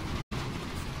house.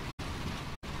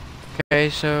 Okay,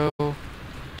 so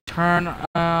turn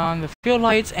on the field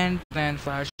lights and then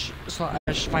slash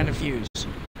find a fuse.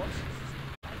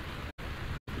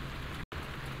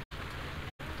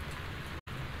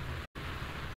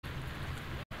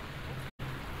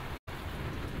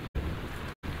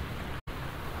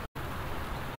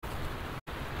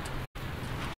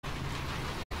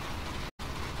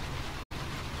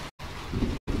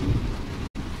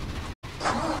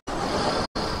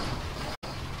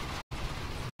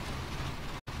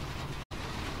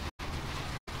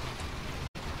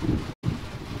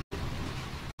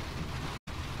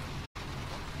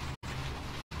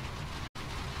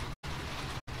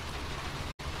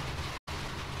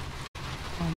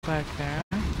 Back there.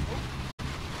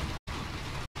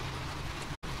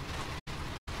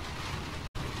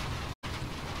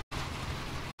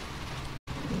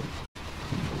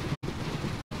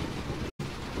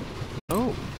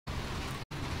 Oh.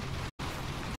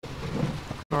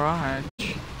 Garage.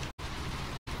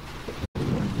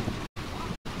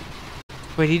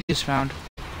 Wait, he just found.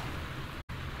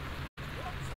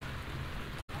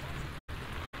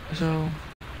 So.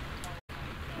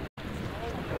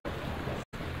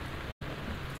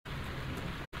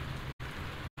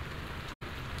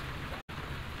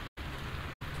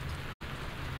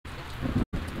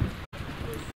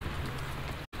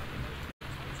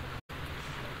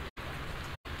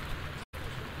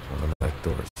 On the back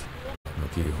doors.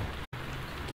 Look you.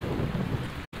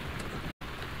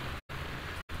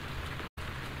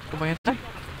 Go back inside.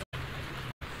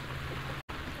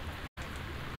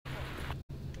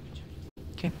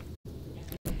 Okay.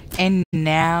 And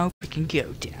now we can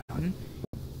go down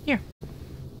here.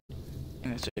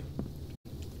 And that's it.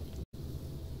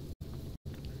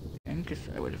 And because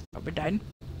I would have probably died.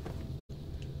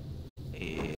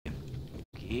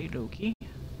 Okay, Loki.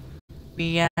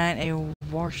 We got a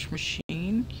wash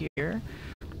machine here.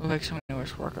 Looks like somebody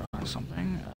was working on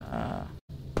something.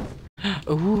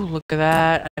 Ooh, look at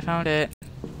that. I found it.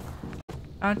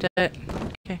 Found it.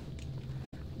 Okay.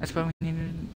 That's what we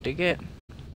needed to get.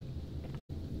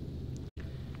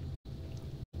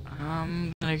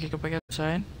 I can go back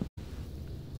outside.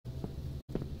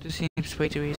 This seems way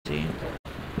too easy.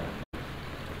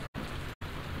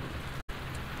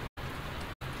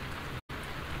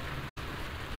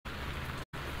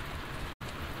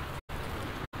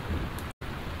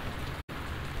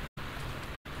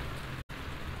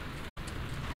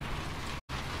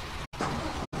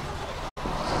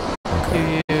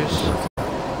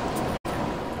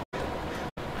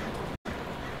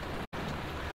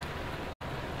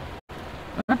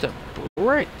 That's a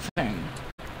great thing.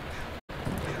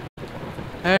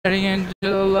 Heading into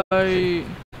the light.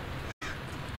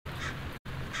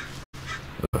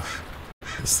 Ugh,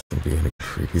 this thing be any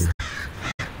creepier.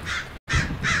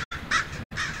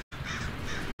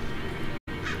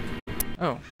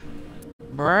 Oh.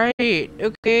 Right.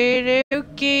 Okay,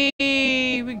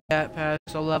 okay. We got past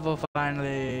the level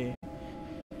finally.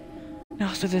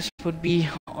 Now, so this would be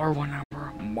our 1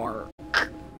 hour mark.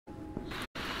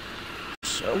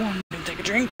 So I'm gonna take a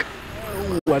drink.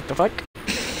 What the fuck?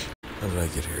 How did I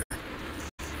get here?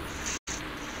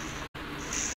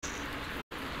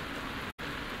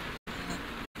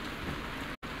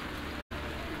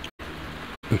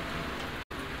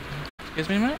 Excuse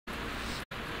me a minute.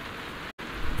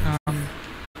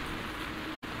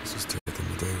 This was taken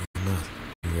the day we met.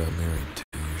 We got married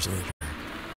 2 years later.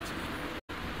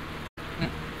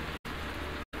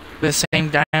 The same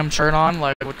damn shirt on?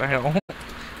 Like, what the hell?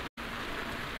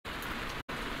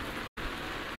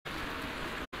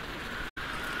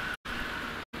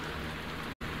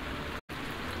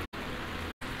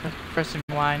 Pressing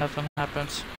Y, nothing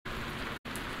happens.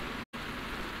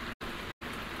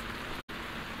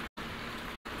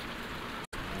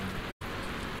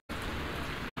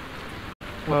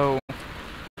 Whoa.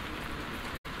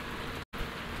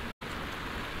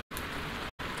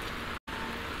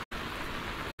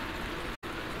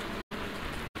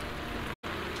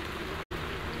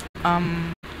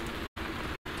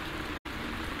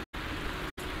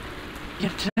 Yeah,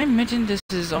 did I mention this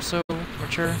is also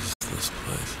mature? What is this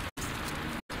place?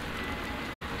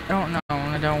 I don't know,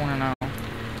 I don't want to know.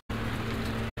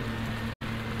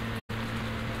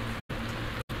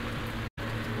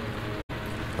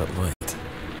 That light.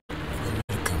 Where is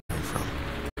it coming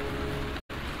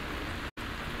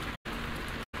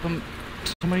from?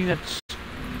 Somebody that's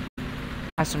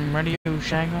has some Radio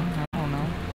Shack on? I don't know.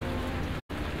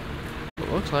 It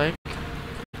looks like.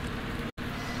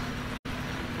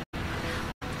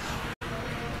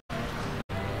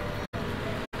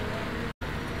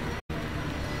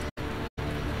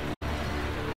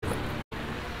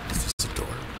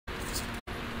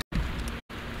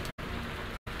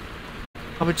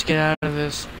 How about you get out of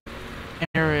this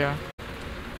area?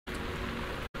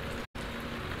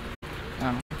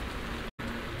 Oh.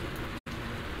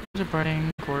 There's a burning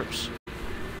corpse.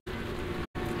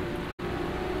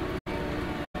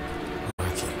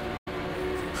 Rocky.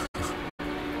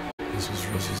 This was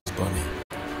Rosie's bunny.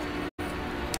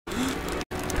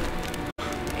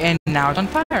 And now it's on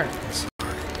fire. I'm sorry.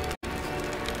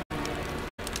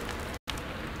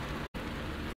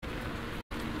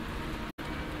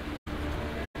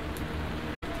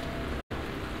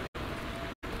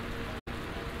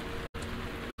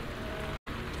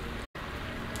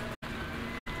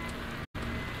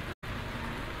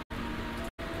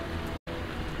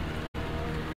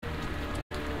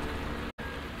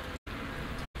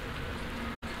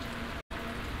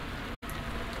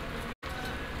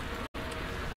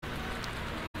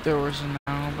 There was an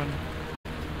album.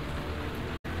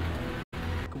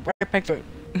 Go right back to it.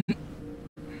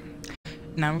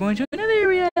 Now we're going to another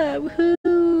area.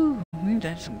 Woohoo! We've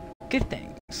done some good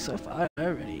things so far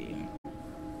already.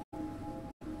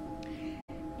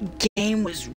 Game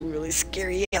was really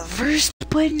scary at first,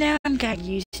 but now I'm got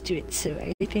used to it, so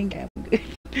I think I'm good.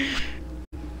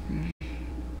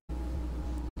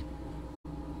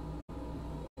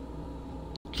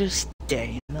 Just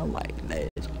stay in the light. That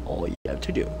is all you have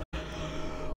to do.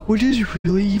 What is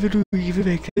really even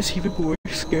make this even more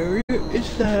scary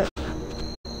is that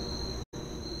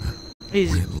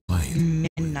it's Wait, light.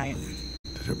 midnight.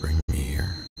 Did it bring me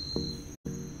here?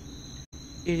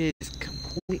 It is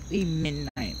completely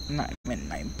midnight. Not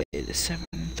midnight, but it is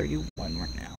 7:31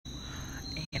 right now.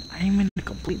 And I'm in a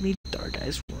completely dark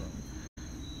ass room.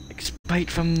 Despite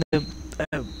from the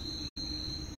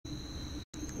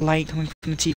light coming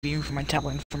from the TV and from my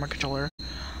tablet and from my controller.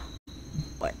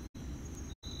 But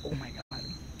oh my god.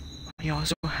 I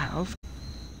also have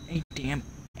a damn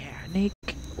attic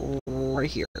right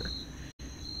here.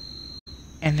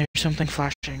 And there's something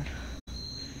flashing.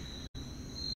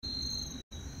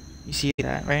 You see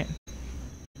that, right?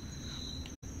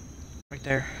 Right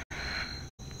there.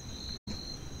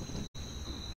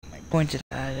 I pointed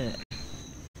at it.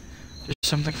 There's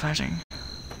something flashing.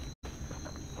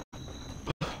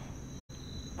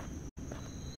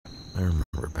 I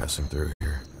remember passing through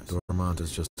here. Dormont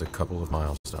is just a couple of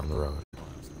miles down the road.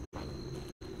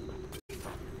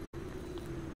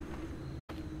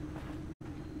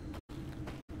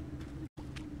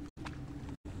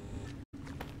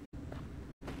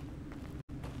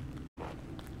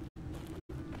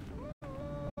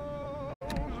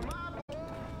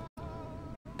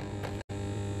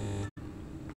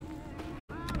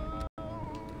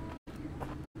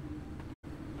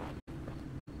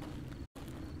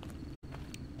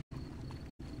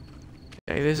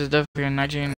 Okay, this is definitely a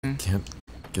 19. Can't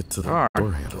get to the Car.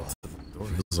 door handle.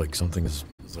 Feels like something is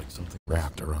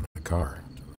wrapped around the car.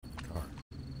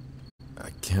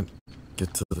 I can't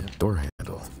get to the door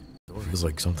handle. Feels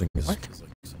like something is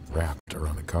wrapped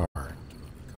around the car.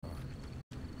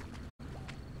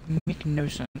 Make no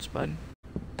sense, bud.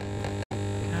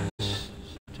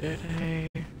 Yesterday.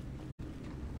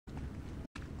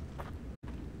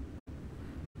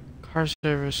 Car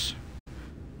service.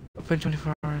 Open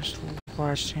 24 hours.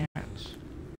 Last chance.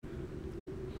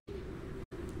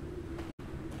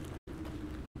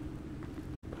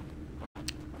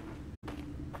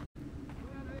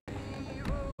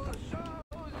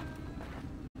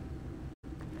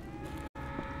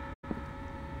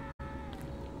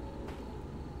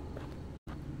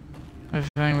 If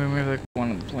I remove like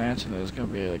one of the plants, and there's gonna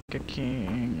be like a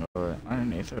king or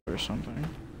underneath it or something.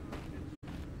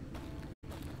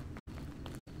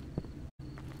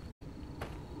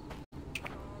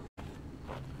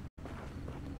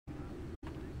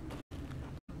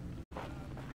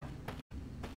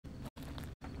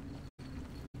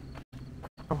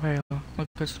 Oh hey, look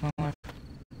at my life.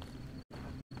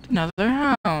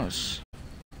 Another house.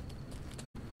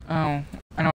 Oh,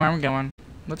 I know where I'm going.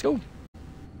 Let's go.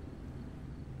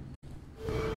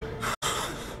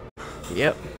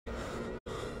 Yep.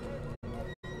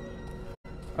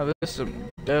 Oh, this is some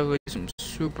definitely some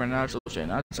supernatural shit,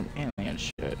 not some alien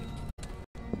shit.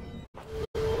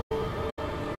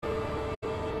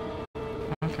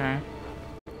 Okay.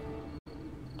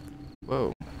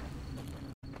 Whoa.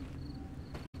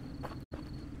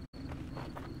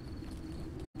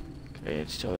 Okay,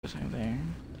 it's still the same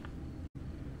thing.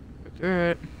 Go through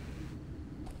it.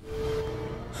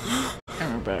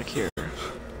 And we're back here.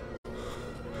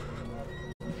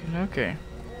 Okay.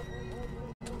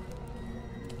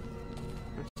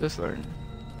 What's this thing?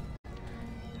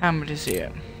 How much to see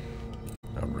it?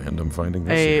 A random finding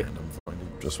this. Hey. Random finding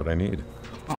just what I need.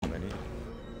 Oh.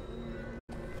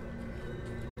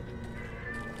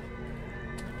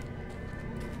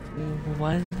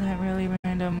 Was that really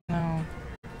random? No.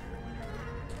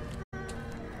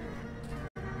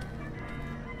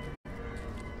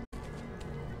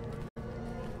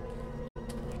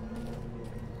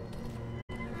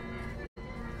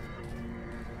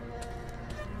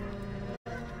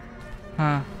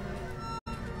 Huh.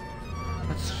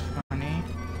 That's funny.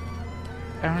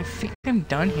 I don't think I'm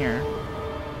done here.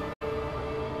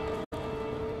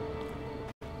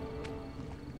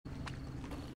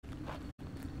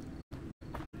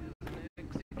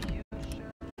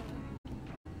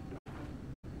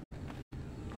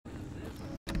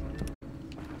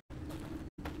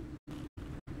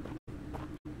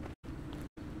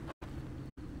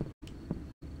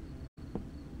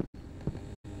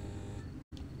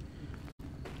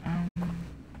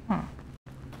 Huh.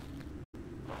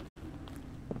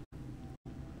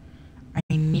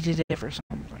 I needed it for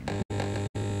something.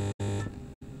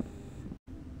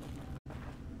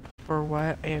 For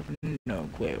what? I have no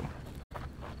clue.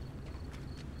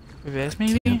 For this,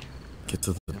 maybe? Get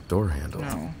to the door handle.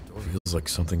 No. Feels like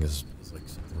something is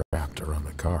wrapped around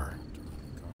the car.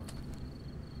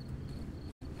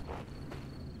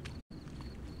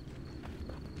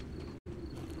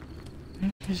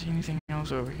 I don't see anything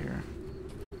else over here.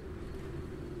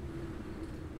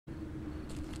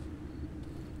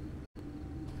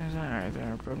 There's that right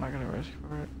there, but I'm not gonna risk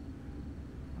for it.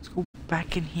 Let's go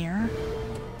back in here.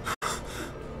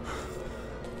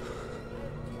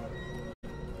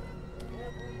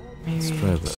 Maybe. Let's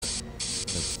try this.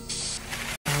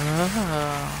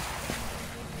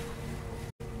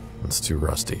 It's too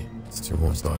rusty. It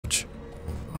won't budge.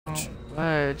 Oh,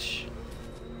 budge.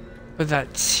 But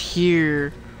that's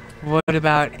here. What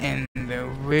about in the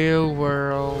real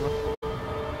world?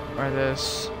 Or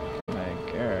this?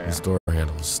 Like, This door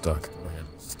handle is stuck.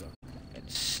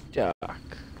 it's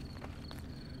stuck.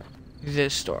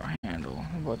 This door handle.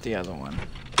 What about the other one?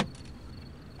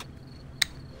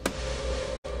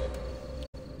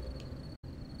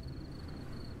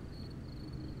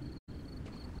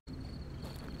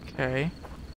 Okay.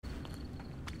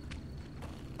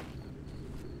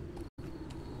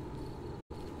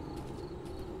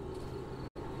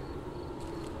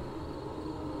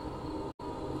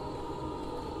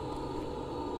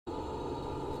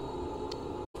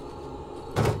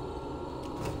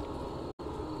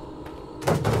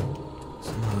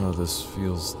 Somehow this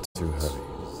feels too heavy.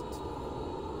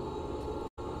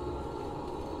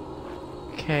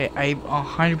 Okay, I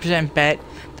 100% bet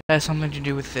that has something to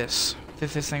do with this.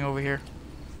 This thing over here.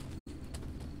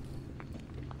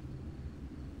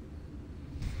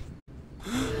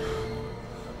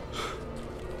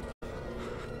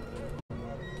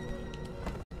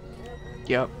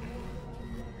 Yep.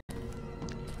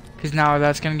 Because now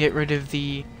that's gonna get rid of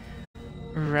the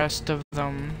rest of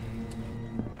them.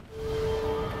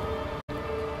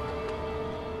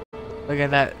 Look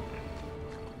at that.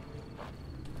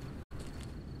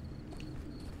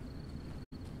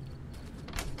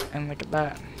 And look at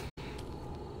that.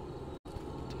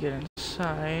 To get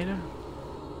inside.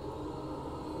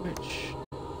 Switch.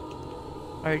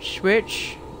 Alright,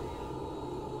 switch.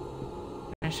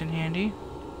 Nice and handy.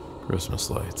 Christmas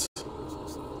lights.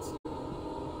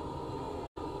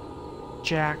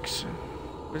 Jax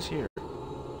was here.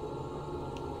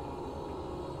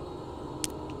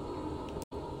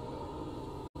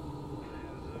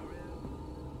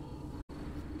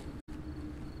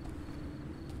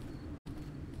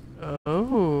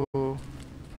 Oh.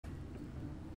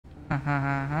 Ha ha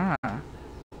ha ha.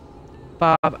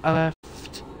 Bob, I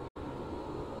left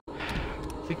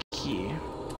the key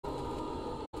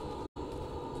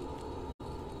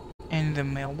in the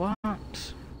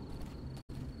mailbox.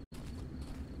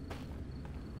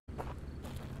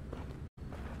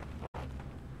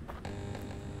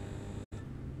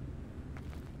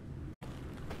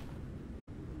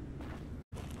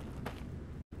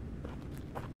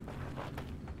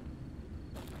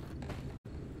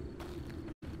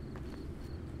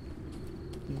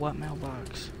 What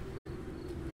mailbox?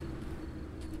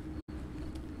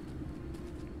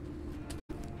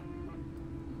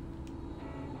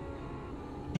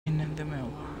 In the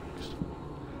mailbox.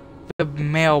 The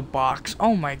mailbox.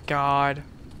 Oh my god.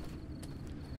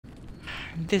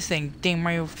 This thing. Dang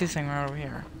Mario. This thing right over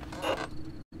here.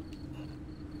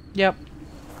 Yep.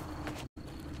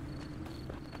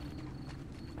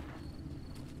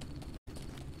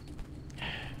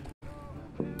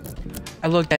 I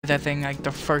looked at that thing like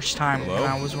the first time when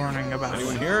I was learning about it.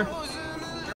 Anyone here?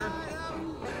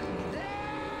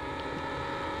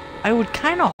 I would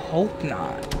kind of hope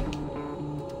not.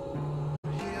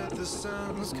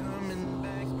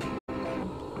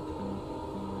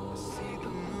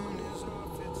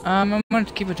 I'm gonna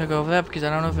keep a talking over that because I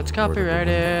don't know if it's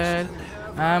copyrighted.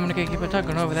 I'm gonna keep a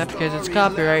talking over that because it's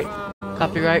copyright.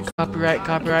 Copyright.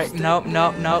 Nope.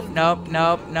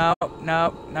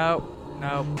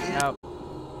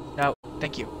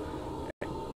 Thank you.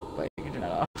 Wait, you can turn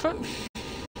that off.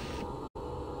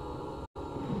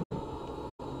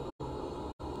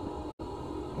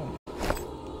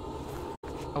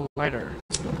 A lighter.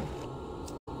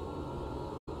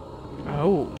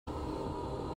 Oh.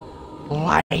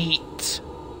 Light.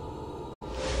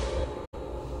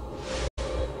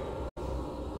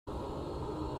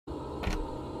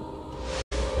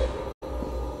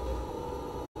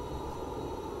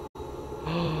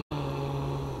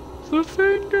 The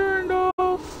thing turned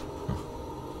off.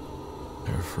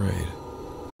 They're afraid.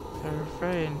 They're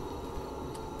afraid.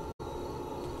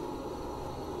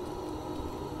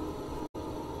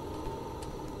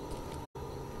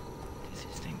 Does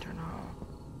this thing turn off?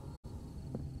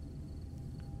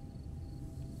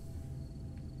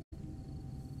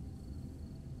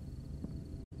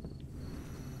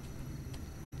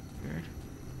 Weird.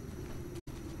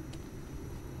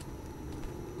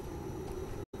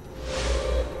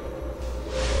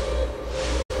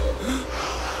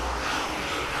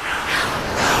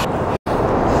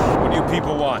 What do you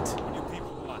people want?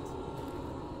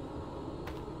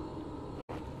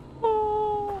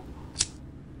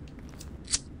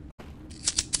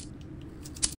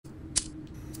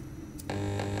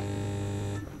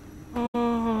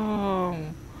 Oh,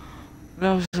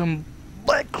 that was some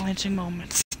butt clenching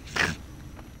moments.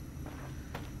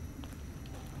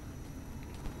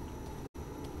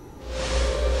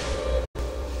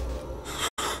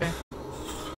 Okay.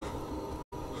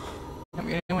 I'm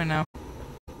getting away now.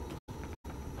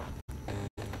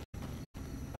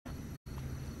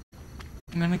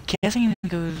 I'm gonna guessing it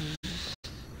goes.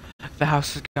 The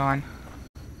house is gone.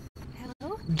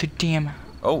 Hello? The damn.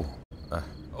 Oh,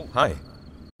 hi.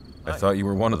 I thought you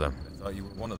were one of them.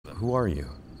 Who are you?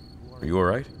 Are you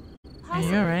alright? Are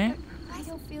you alright? I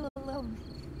don't feel alone.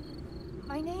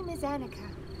 My name is Annika.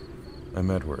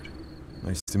 I'm Edward.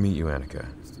 Nice to meet you, Annika.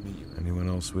 Anyone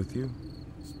else with you?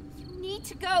 You need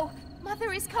to go.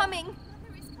 Mother is coming.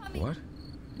 What?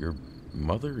 Your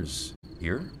mother is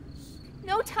here?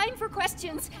 No time for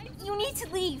questions. You need to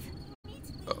leave.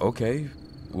 Okay.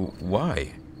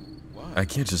 Why? I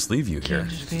can't just leave you here.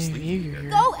 Can't just leave you here.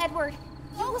 Go, Edward.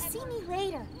 You will see me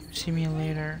later. See me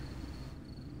later.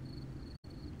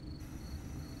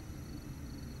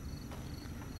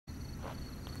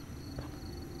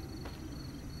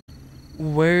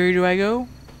 Where do I go?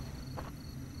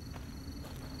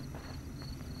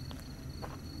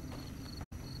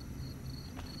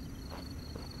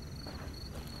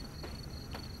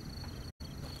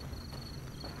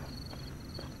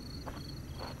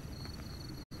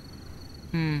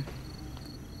 Run!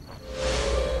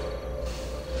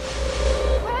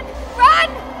 Run!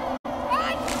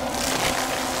 Run!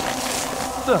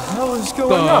 What the hell is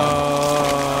going on?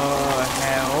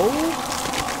 Hell?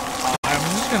 I'm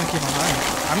just gonna keep on running.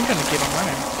 I'm gonna keep on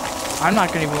running. I'm not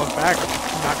gonna even look back.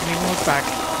 I'm not gonna even look back.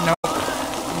 Nope.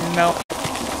 Nope.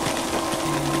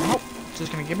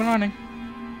 Just gonna keep on running.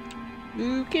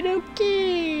 Okie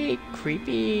dokie.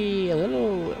 Creepy. A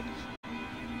little.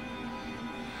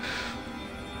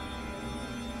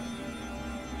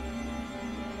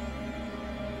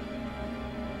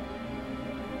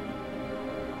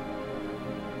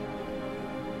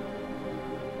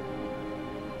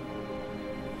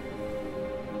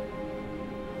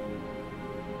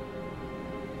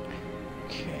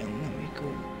 Okay, let me go.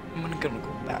 I'm gonna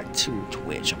go back to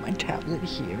Twitch on my tablet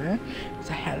here, because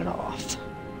I had it off.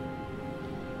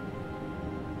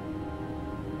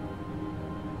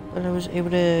 But I was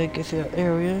able to get through that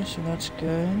area, so that's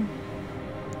good.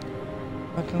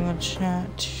 Back in the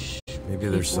chat. Maybe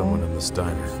there's someone in this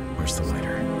diner. Where's the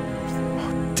lighter?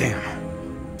 Oh, damn.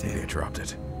 Maybe I dropped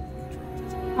it.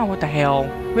 Oh, what the hell?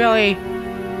 Really?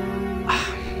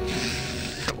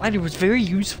 The lighter was very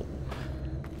useful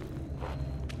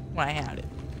when I had it.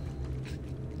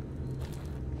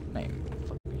 Not even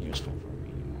fucking useful for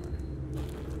me anymore.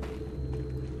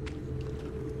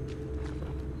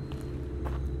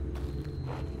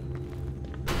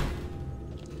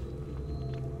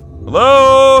 Hello?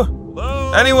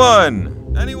 Anyone?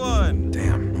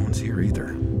 Damn, no one's here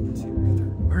either.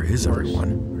 Where is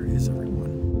everyone?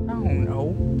 I don't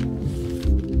know.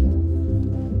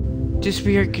 This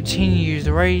fear continues.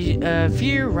 The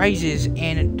fear rises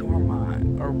in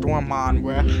Dormon,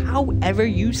 where however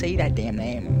you say that damn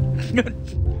name.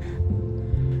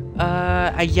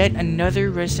 Yet another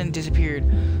resident disappeared.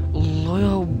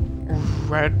 Loyal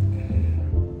Red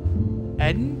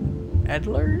Eden?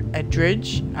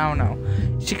 Edridge, I don't know,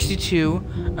 62,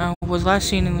 was last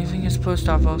seen in leaving his post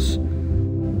office.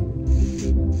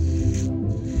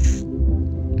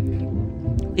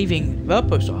 Leaving the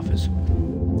post office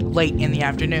late in the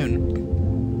afternoon.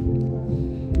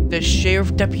 The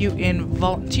sheriff deputy and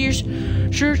volunteers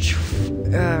searched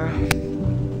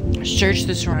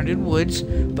the surrounded woods,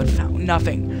 but found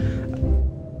nothing.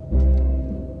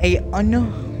 A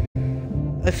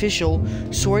unofficial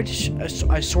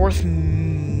source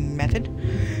method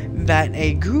that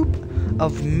a group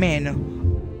of men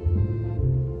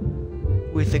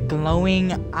with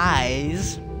glowing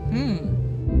eyes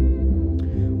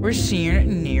were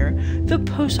seen near the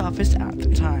post office at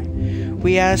the time.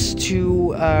 We asked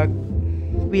to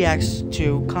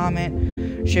comment.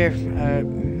 Sheriff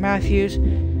Matthews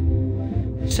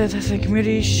said that the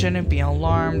community shouldn't be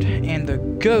alarmed, and the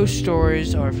ghost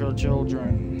stories are for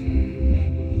children.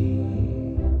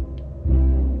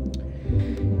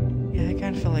 Yeah, I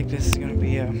kind of feel like this is gonna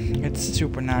be it's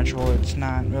supernatural. It's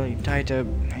not really tied to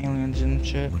aliens and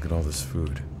shit. Look at all this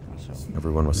food.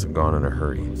 Everyone must have gone in a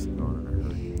hurry.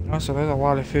 Also, there's a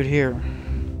lot of food here.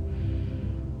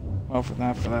 Well, for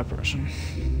that person.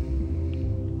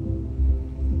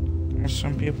 There's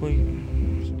some people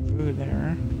eating some food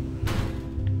there.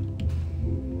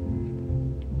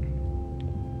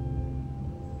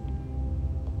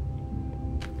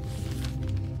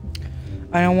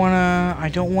 I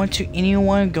don't want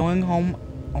anyone going home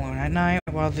alone at night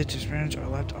while the disappearances are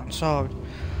left unsolved.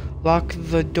 Lock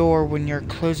the door when you're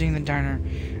closing the diner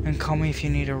and call me if you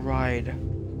need a ride.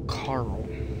 Carl.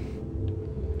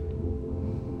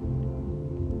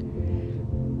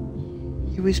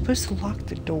 He was supposed to lock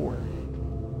the door.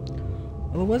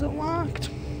 Well, it wasn't locked.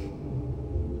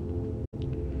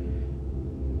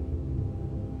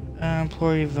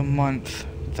 Employee of the month.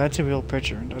 That's a real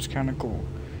picture. That's kind of cool.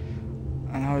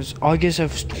 And that was August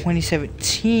of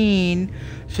 2017.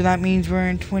 So that means we're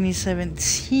in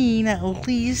 2017 at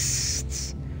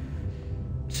least.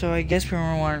 So I guess we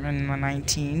were in the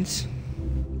 19s.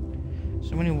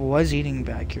 Somebody was eating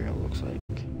back here, it looks like.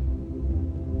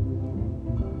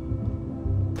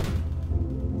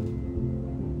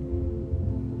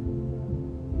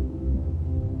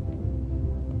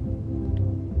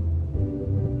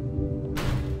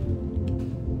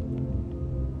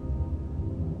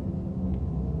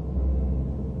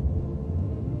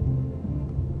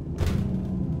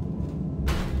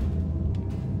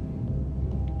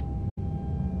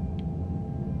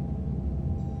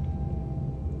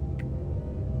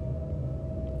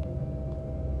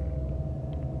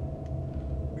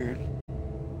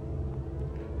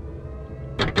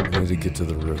 I need to get to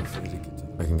the roof.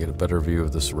 I can get a better view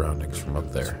of the surroundings from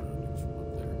up there.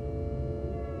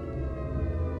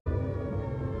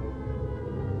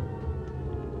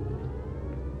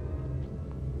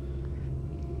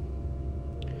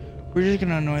 We're just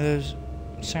gonna annoy those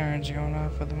sirens going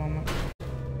off at the moment.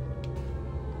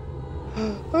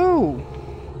 Oh!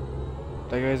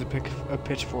 That guy's a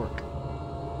pitchfork.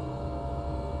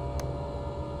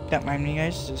 That mind me,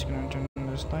 guys. Just gonna turn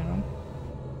this light on.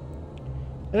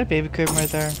 Is that a baby crib right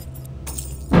there?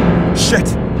 Shit!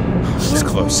 It's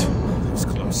close. It's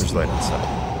close. There's light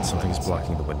outside. Something's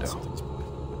blocking the window.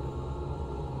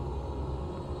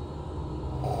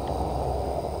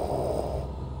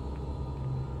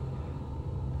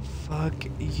 Fuck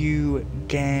you,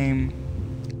 game.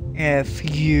 F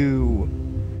you.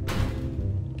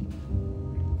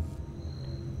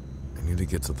 I need to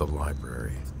get to the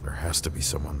library. There has to be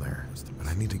someone there. But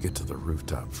I need to get to the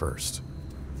rooftop first.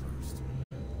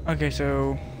 Okay,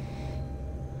 so...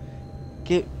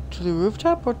 Get to the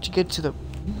rooftop or to get to the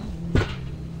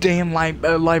damn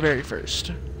library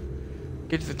first?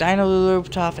 Get to the diner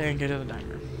rooftop and get to the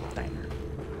diner.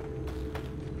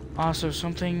 Also,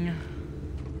 something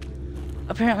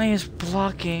apparently is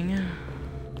blocking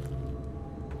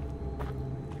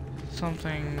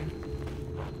something.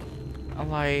 A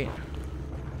light.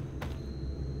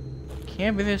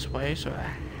 Can't be this way, so it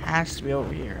has to be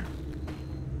over here.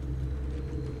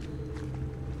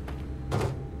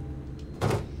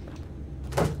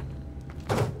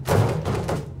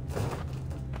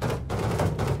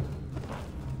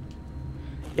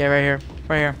 Yeah, right here.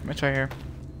 Right here. It's right here.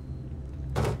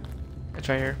 It's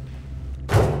right here.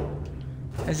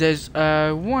 It says,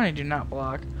 warning, do not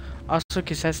block. Also,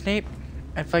 cassette Snape.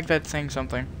 I feel like that's saying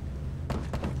something.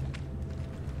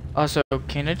 Also,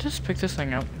 can I just pick this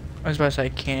thing up? I was about to say,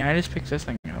 can I just pick this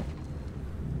thing up?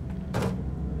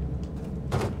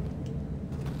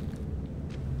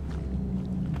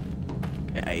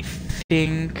 I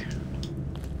think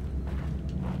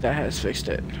that has fixed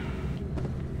it.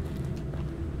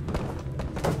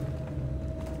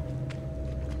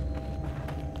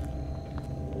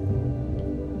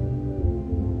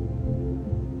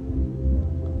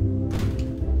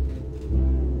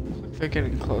 They're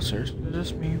getting closer. Is it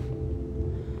just me?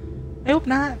 I hope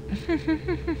not.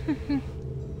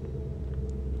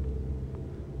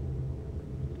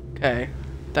 Okay,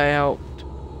 that helped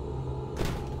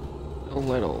a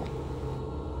little.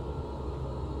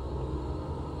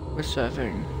 What's that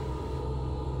thing?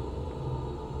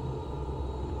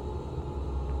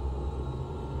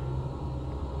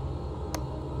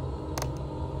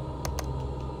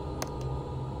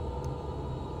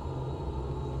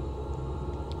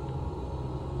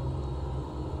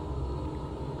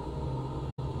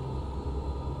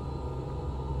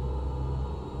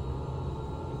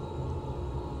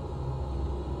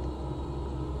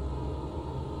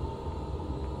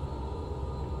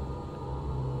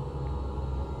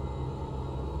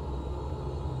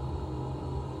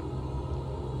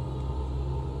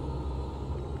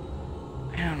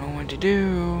 I don't know what to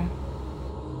do.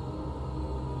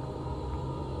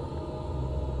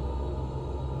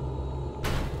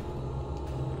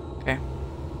 Okay.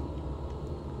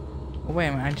 Oh, wait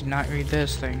a minute, I did not read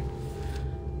this thing.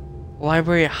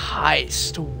 Library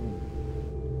heist.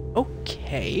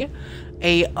 Okay.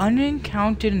 A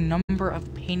uncounted number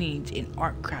of paintings in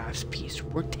art crafts piece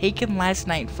were taken last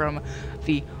night from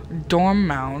the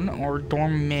Dormoun, or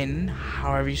Dormin,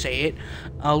 however you say it,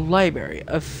 library.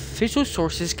 Official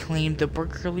sources claim the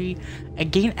burglary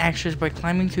gained access by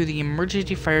climbing through the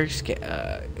emergency fire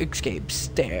escape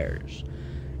stairs.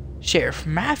 Sheriff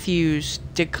Matthews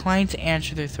declined to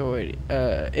answer the authority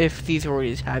if the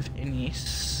authorities have any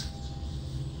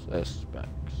suspects.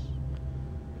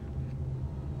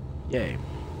 Yay.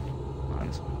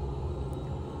 Honestly.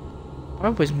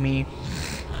 What was me?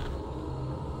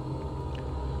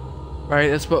 Right,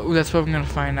 that's what I'm gonna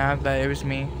find out, that it was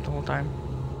me the whole time.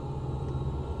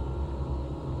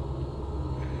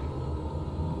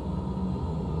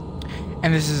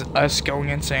 And this is us going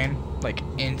insane. Like,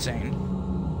 insane.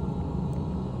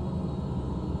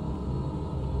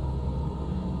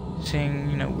 Seeing,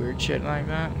 you know, weird shit like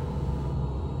that.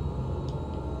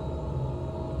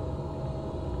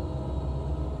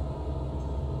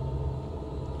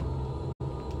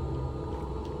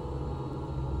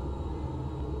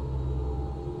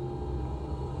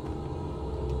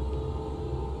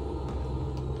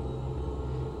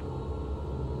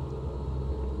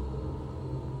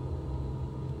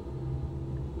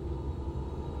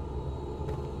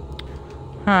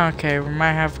 Okay, we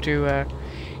might have to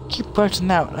keep watching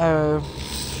that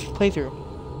playthrough.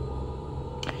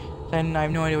 Then I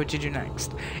have no idea what to do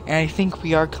next. And I think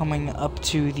we are coming up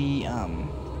to the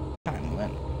time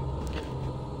limit.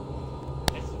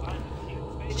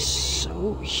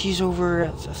 So he's over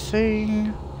at the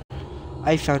thing.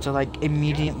 I found it like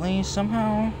immediately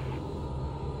somehow.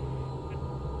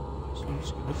 So I'm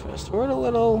just gonna fast forward a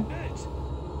little.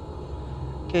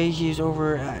 Okay, he's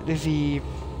over at the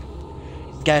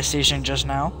gas station just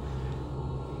now.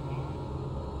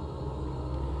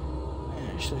 I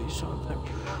actually solved that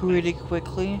pretty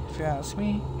quickly, if you ask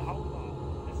me.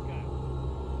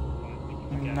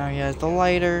 And now he has the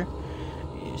lighter.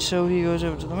 So he goes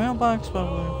over to the mailbox,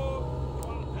 probably.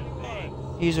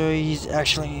 He's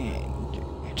actually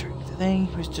entering the thing.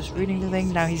 He was just reading the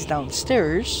thing. Now he's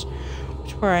downstairs,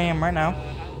 which is where I am right now.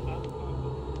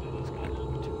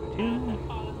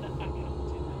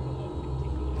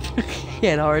 He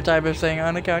had a hard time of saying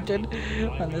unaccounted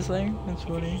on this thing. That's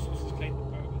funny.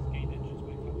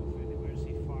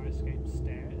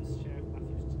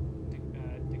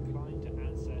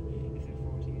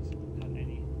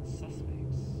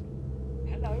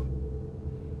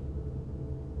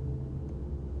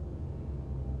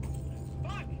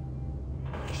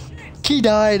 He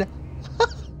died.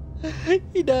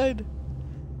 He died.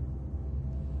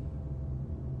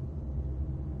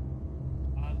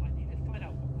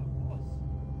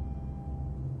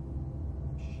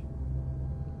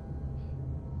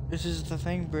 This is the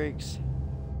thing breaks.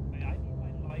 I need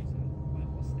my lighter.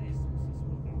 What's this?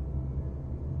 What's this all about?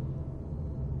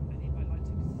 I need my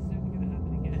lighter because this is only going to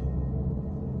happen again.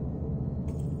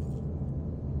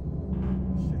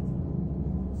 Shit.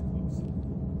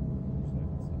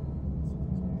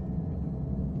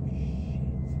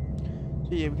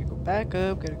 So yeah, we can go back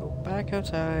up, gotta go back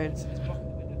outside. It's blocking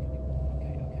the window.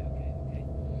 Can you... Okay.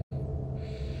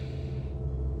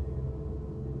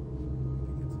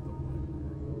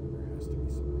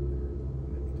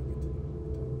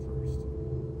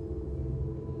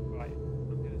 Right,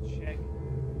 I'm gonna check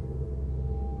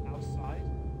outside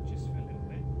just for a little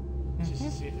bit, just to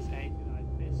see if there's anything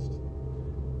I've missed.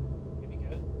 Here we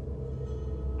go.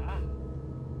 Can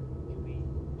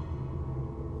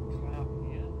we climb up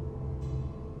here?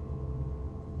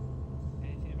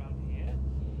 Anything around here?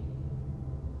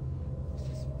 Is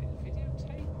there something in the video?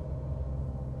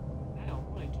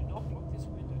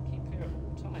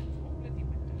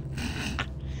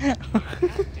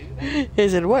 He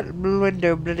said, what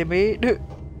window, bloody mate? So,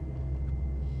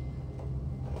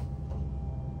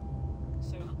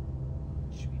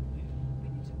 should we move? We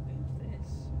need to move this.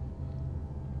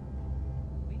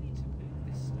 We need to move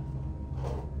this stuff.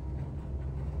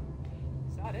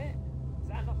 Is that it? Is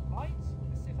that enough light?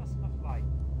 Let's see if that's enough light.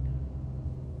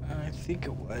 I think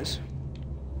it was.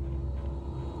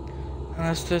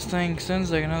 Unless this thing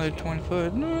sends like another 20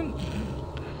 foot. No.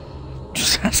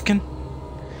 Just asking.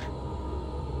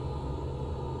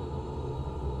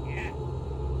 Yeah.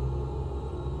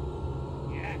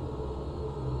 Yeah.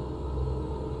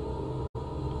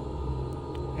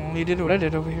 Well, he did what I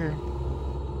did over here.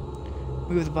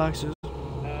 Move the boxes.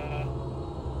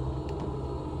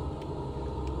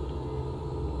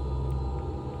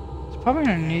 It's probably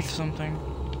underneath something.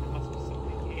 There must be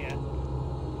something here.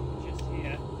 Just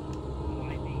here.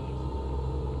 What I need.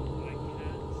 But I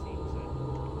can't seem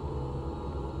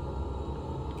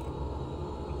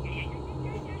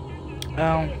to.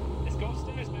 Oh. Let's go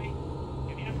upstairs, mate.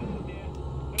 Give me a hand here.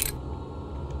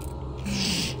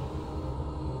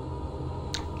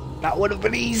 That would have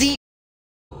been easy.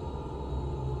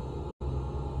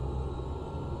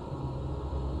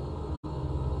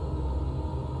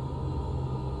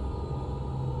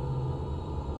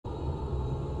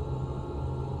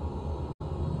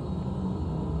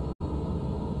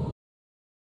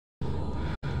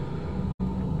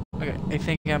 Okay, I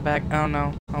think I'm back. Oh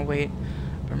no, I'll wait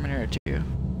for a minute or two.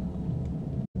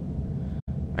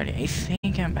 Alrighty, I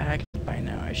think I'm back by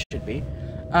now. I should be.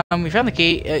 We found the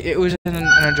key. It was in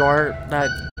a jar that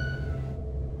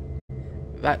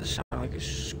sounded like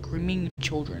screaming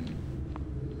children.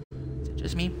 Is it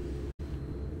just me?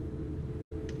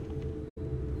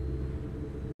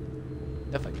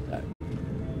 The fuck is that?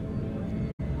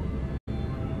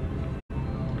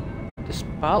 The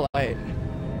spotlight.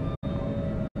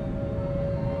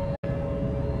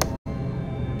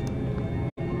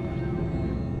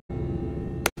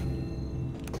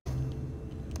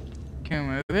 Can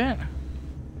we move it?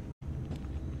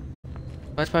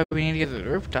 That's why we need to get to the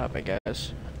rooftop, I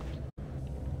guess.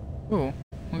 Ooh,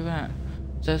 look at that.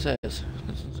 What's that says?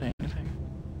 Doesn't say anything.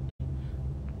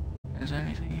 Is there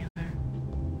anything either?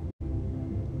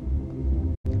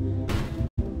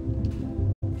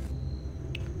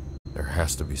 There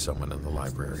has to be someone in the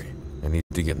library. I need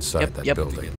to get inside that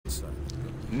building.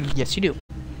 Yes, you do.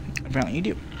 Apparently you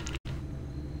do.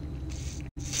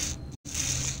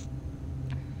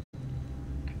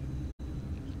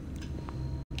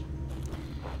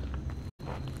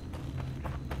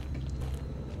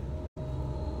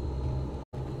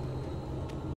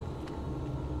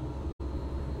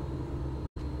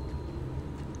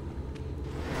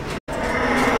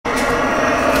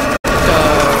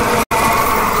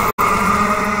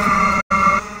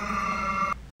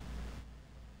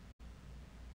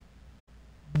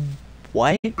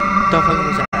 What the fuck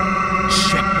was that?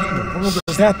 Shit, what in the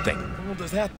world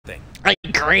is that thing? I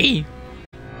agree.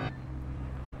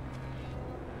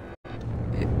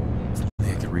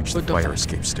 I could reach the fire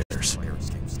escape stairs.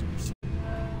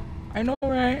 I know,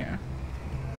 right?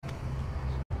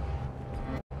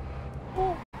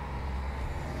 Oh.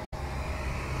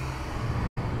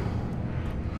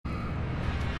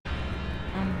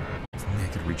 If only I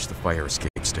could reach the fire escape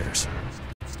stairs.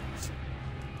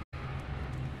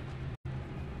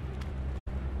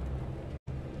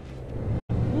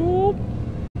 Whoop.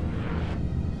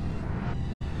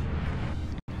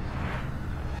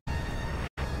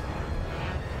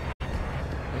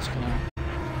 Let's go.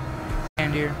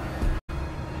 Stand here.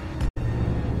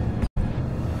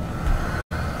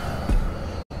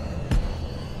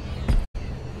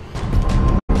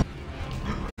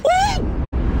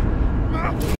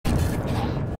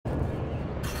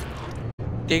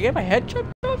 Did I get my head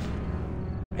chopped off?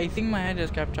 I think my head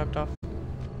just got chopped off.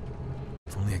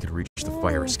 If only I could reach the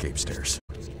fire escape stairs.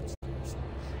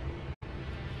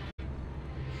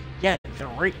 Yeah, they're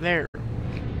right there.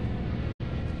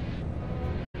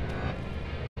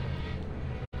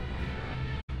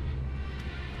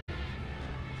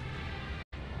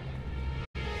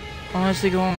 Unless they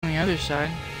go on the other side.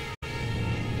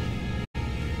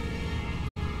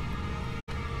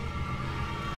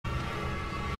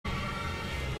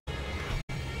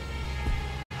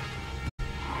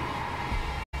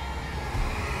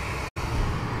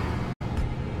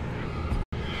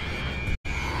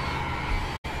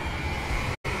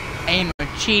 Ain't no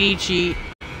cheaty cheat.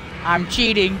 I'm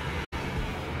cheating.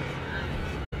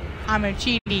 I'm a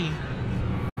cheaty.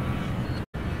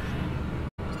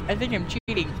 I think I'm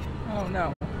cheating. Oh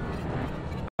no.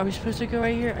 Are we supposed to go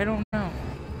right here? I don't know.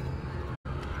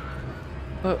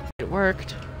 But it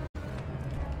worked.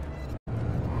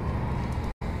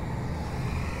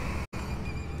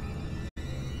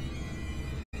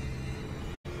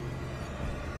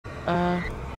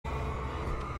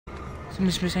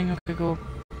 Somebody's missing. Okay, cool.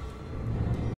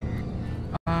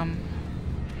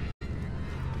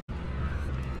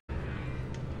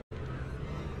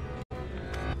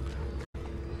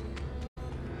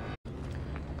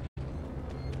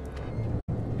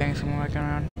 Bang someone walking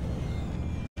around.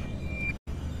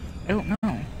 I don't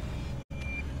know.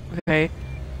 Okay.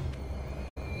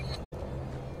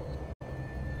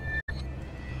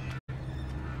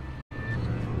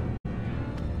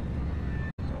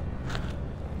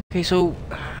 Okay, so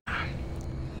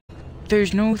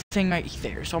there's no thing right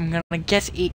there, so I'm gonna guess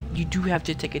you do have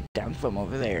to take it down from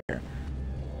over there.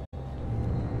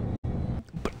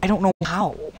 But I don't know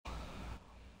how.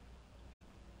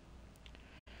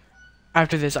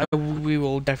 After this, we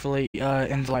will definitely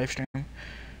end the live stream.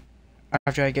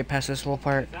 After I get past this little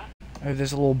part, or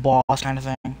this little boss kind of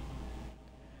thing.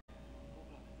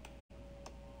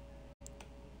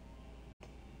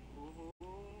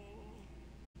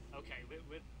 Okay, with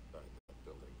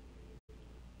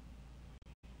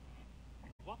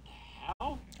what the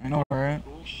hell? I know, right?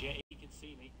 Oh shit, he can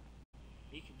see me.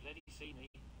 He can bloody see me.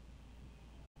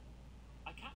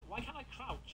 Why can't I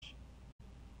crouch?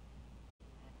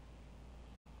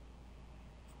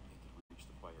 Reach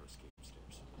the fire escape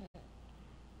stairs.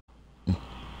 The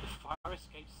fire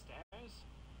escape stairs?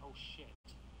 Oh shit.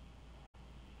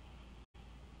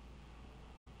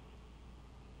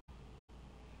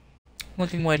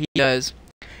 Looking what he does.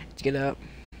 Let's get up.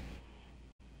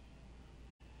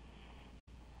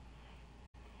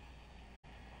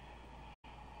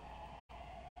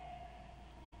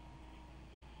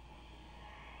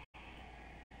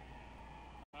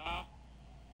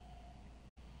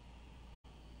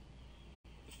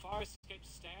 The fire escape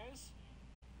stairs?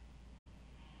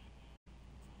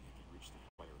 You can reach the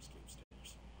fire escape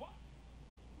stairs. What?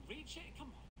 Reach it?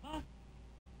 Come on, man.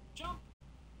 Jump!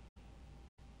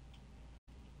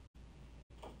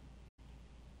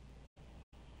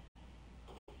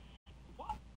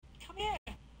 What? Come here!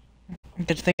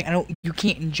 That's the thing. You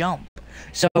can't jump.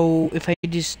 So if I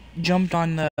just jumped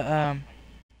on the You're having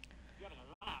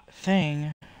a laugh.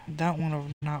 thing, that would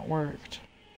have not worked.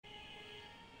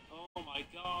 Oh my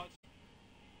god.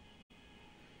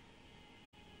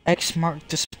 X marked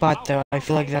the spot though. I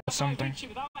feel like that's I can't something. reach it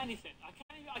without anything. I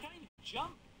can't even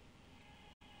jump.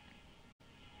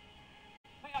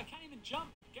 Mate, I can't even jump.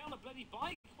 Get on a bloody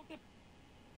bike. What the?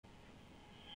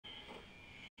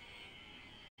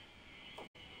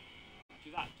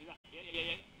 Do that.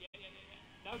 Yeah.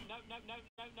 No.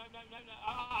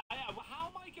 How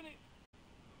am I gonna?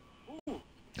 Ooh.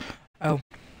 Oh.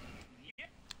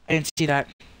 I didn't see that.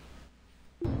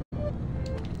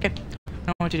 Okay. I don't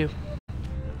know what to do.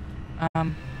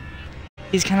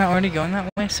 He's kind of already going that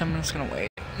way, so I'm just gonna wait.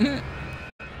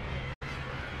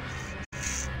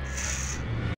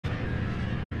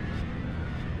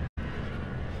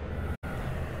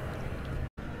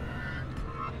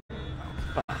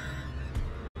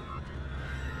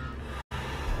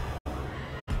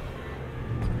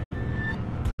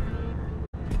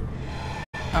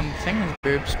 Thing with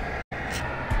boobs.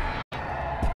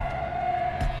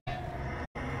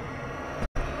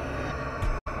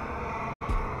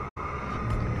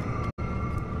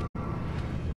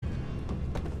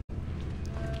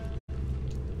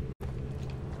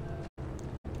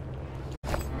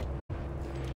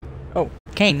 Oh,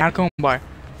 Kane, not going by.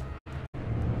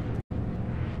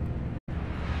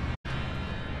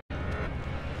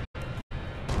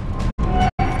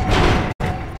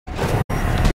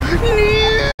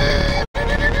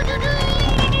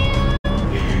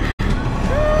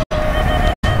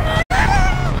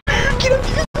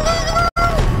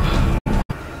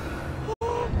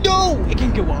 No! It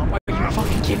can go up. Are you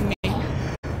fucking kidding me?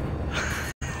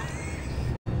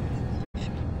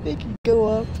 They can go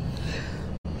up.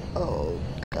 Oh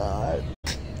god.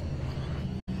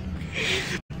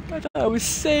 I thought I was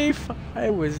safe. I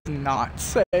was not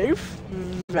safe.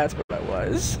 That's what I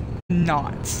was.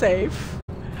 Not safe.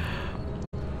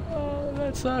 Oh,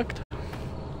 that sucked.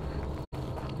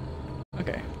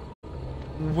 Okay.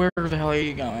 Where the hell are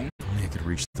you going? Only I could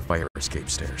reach the fire escape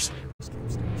stairs.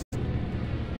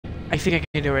 I think I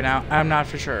can do it now. I'm not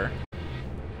for sure.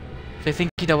 So I think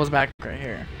he doubles back right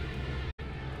here.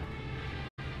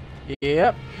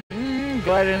 Yep.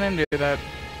 Go ahead and do that.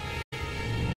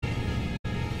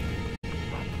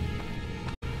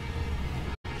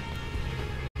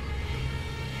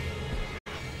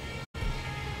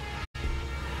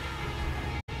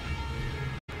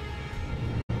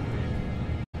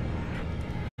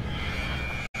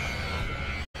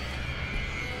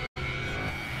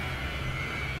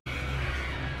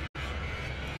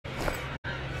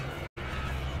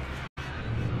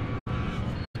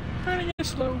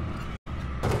 slow.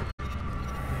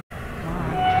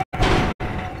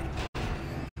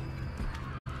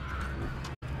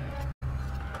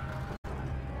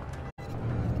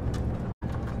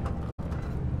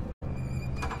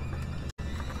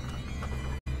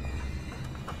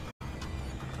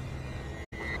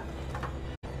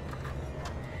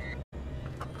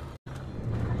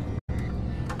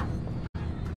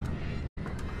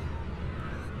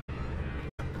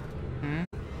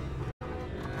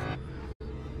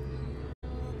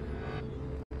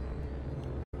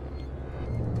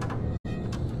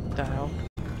 The hell?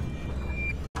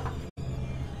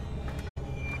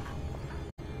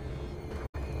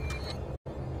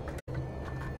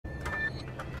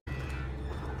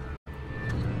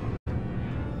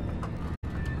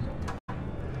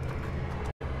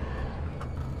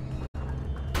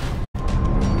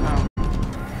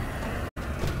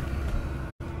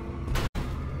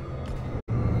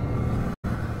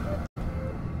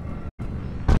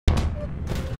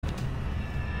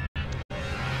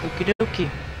 Okie dokie.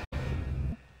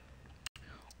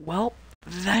 Well,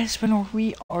 that's when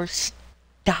we are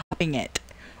stopping it.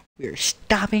 We are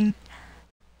stopping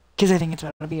because I think it's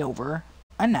about to be over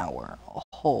an hour, a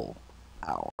whole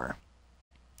hour,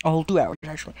 a whole 2 hours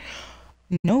actually.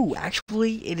 No,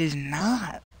 actually, it is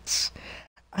not.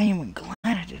 I am glad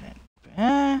I didn't.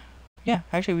 Yeah,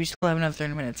 actually, we still have another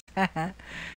 30 minutes.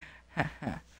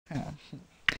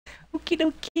 Okie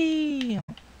dokie.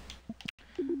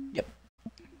 Yep.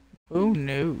 Oh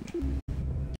no.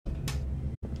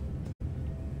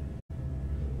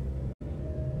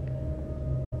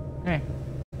 Hey,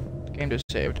 game just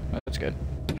saved. That's good.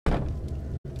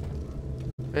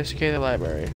 Investigate the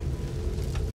library.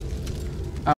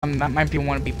 That might be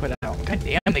one to be put out. God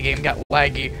damn, the game got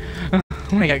laggy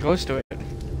when I got close to it.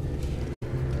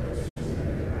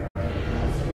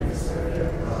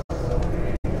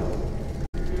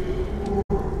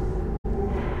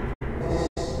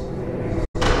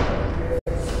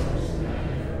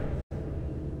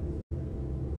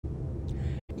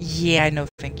 Yeah, no,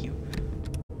 thank you.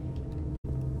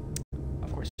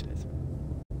 Of course it is.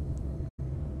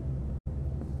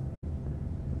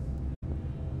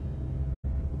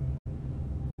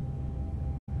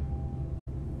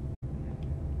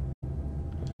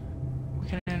 We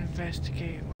can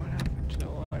investigate what happened to the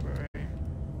library.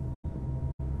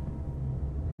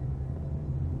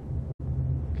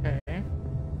 Okay.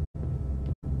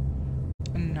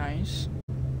 Nice.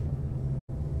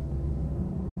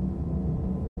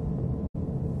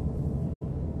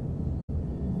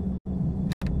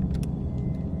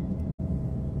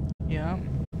 Yeah.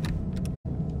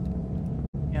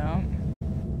 Yeah.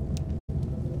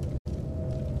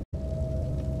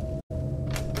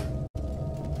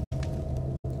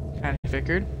 Kind of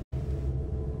figured.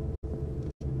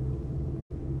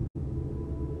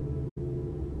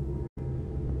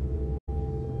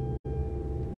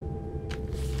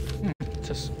 It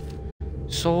says,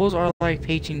 souls are like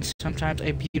paintings. Sometimes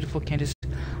a beautiful canvas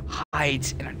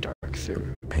hides in a dark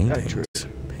through. Paintings.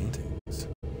 Paintings.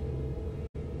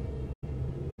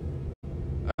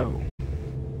 Oh.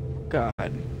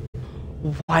 God.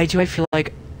 Why do I feel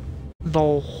like the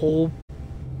whole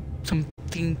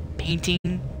something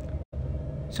painting?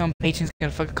 Some painting's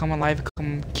gonna fucking come alive and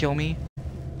come kill me?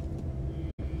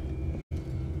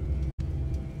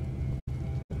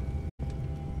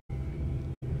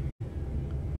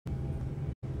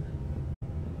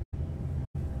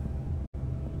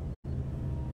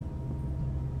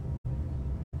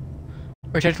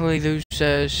 Or technically those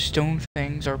stone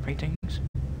things are paintings.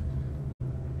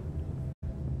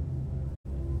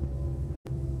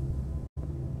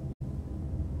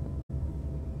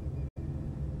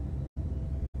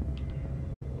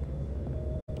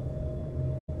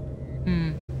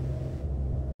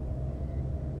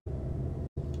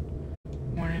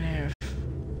 Wondering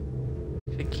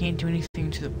if I can't do anything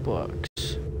to the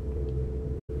books.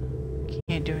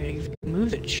 Can't do anything.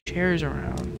 Move the chairs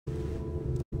around.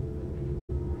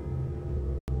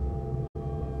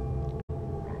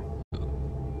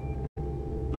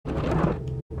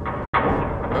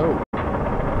 Oh.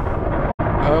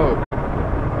 Oh.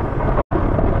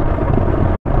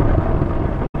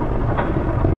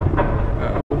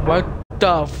 What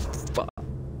the fuck?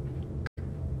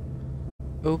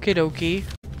 Okie dokie.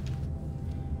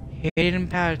 Hidden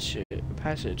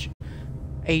passage.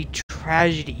 A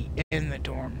tragedy in the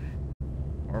dorm.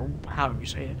 Or however you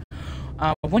say it.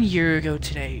 1 year ago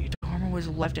today, Dharma was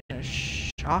left in a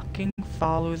shocking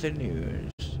follow the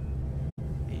news.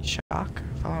 A shock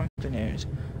following the news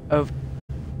of,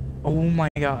 oh my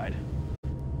god,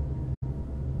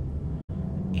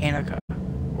 Annika,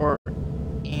 or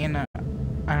Anna.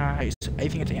 I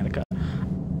think it's Annika.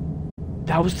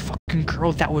 That was the fucking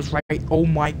girl that was right. Oh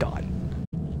my god.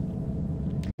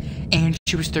 And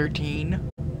she was 13.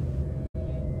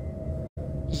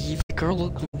 Yeah, the girl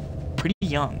looked pretty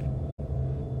young.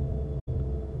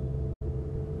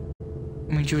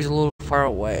 I mean, she was a little far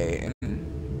away,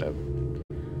 and the,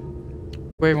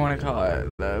 what do you want to call it?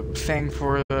 The thing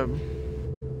for the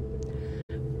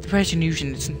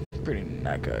resolution is pretty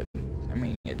not good. I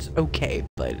mean, it's okay,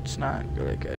 but it's not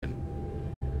really good.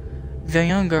 The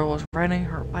young girl was riding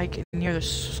her bike near the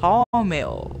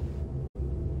sawmill.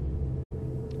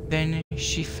 Then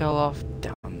she fell off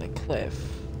down the cliff.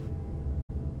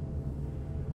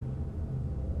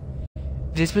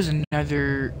 This was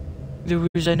another. There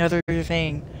was another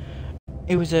thing.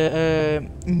 It was a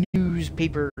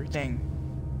newspaper thing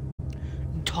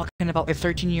talking about a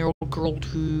 13-year-old girl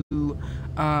who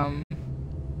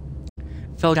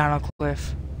fell down a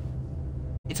cliff.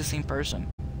 It's the same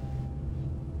person,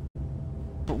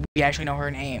 but we actually know her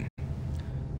name.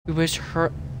 We wish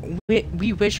her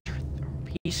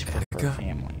peace for her Annika?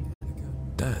 family.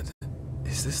 Dad,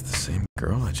 is this the same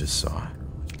girl I just saw?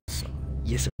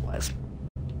 Yes, it was.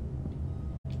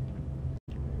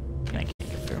 Can I get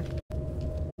through?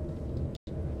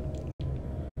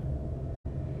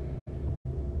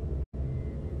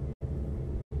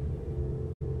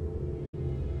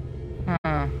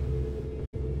 Huh.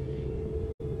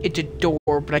 It's a door,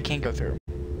 but I can't go through.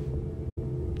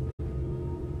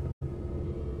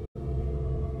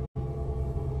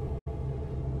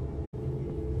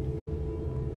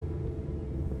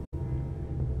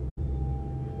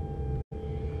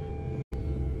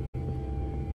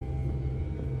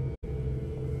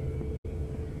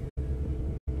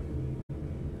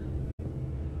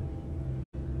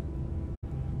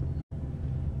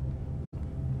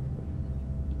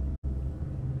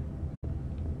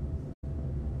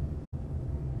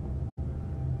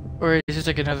 Or is this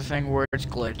like another thing where it's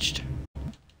glitched?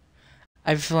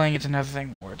 I have a feeling it's another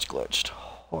thing where it's glitched.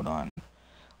 Hold on.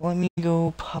 Let me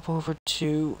go pop over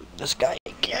to this guy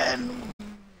again.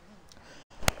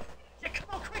 Yeah, come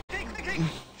on, quickly!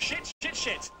 Shit!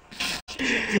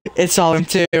 It's all him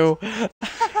too. Go.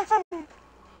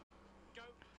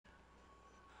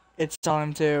 It's all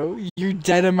him too. You're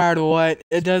dead no matter what.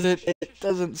 It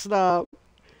doesn't stop.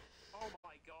 Oh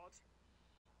my god.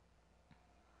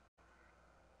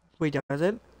 Wait, does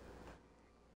it?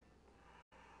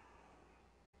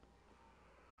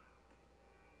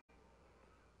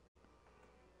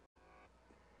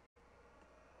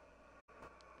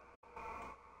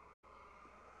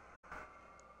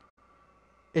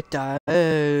 It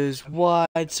does. What?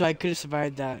 So I could have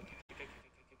survived that. Okay.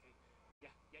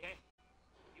 Yeah.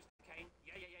 Use the cane.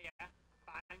 Yeah.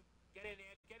 Bang. Get in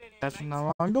here, That's mate.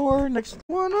 the wrong door. Next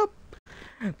one up.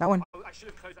 That one. Oh, I should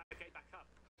have closed that gate back up.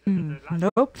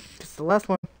 Nope. It's the last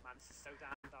one. Man, this is so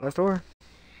damn dark. Last door.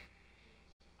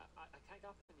 I can't go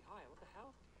up any higher. What the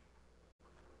hell?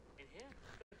 In here?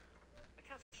 I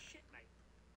can't see shit, mate.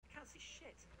 I can't see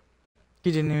shit.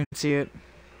 You didn't even see it.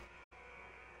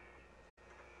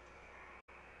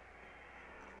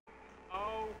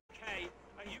 Okay.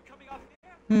 Are you coming up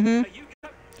here? Mm-hmm. Are you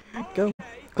coming? Go. Okay.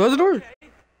 Close the door. Okay.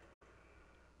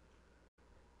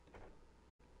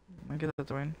 I get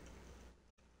that way.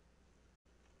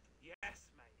 Yes,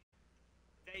 mate.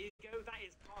 There you go. That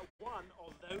is part one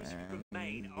of those who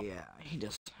remain. Oh, Yeah, he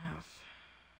does have.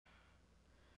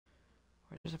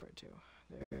 Where's the part 2?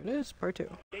 There it is, part 2.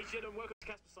 Agent and workers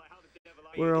Casper site. How the devil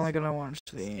are We're you? only gonna watch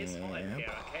the It's hot in here,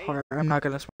 okay? part. I'm not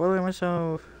gonna spoil it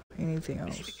myself. Anything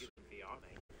This should else? be good in VR,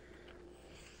 mate.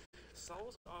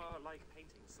 Souls are like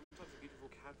paintings. Sometimes a beautiful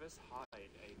canvas hide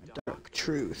a Dark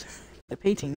truth. The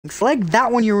painting. Select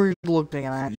that one you were looking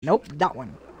at. Nope, that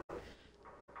one.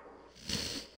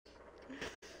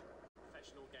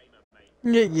 professional gamer,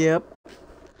 mate. Yep.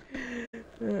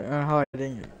 How I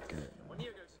didn't get it. 1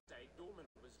 year ago today, Norman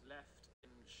was left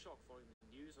in shock following the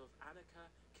news of Annika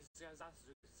Kizazu's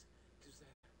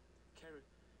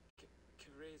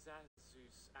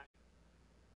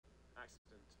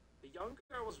accident. The young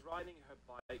girl was riding her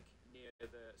bike near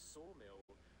the sawmill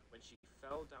when she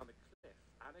fell down the cliff.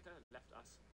 Annika left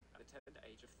us at a tender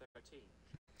age of 13.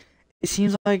 It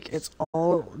seems like it's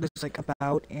all this like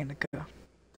about Annika.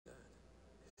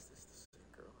 Is this the same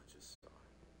girl I just saw?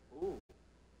 Ooh.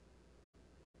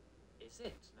 Is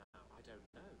it now? I don't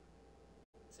know.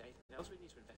 Is there anything else we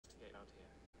need to investigate around here?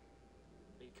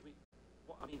 I mean, can we...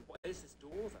 what is this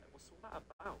door though? What's all that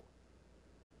about?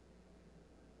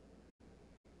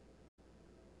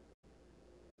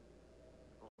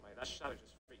 Oh mate, that shadow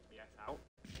just freaked me out.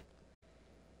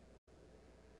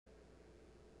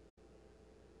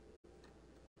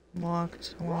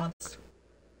 Locked. Locked.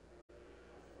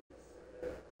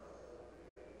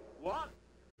 What?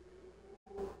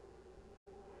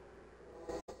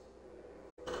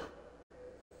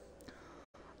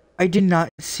 I did not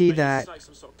see Maybe that. It's like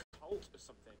some sort of cult or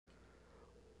something.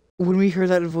 When we heard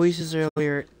that voices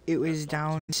earlier, it was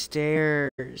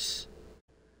downstairs.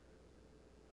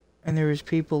 And there was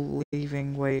people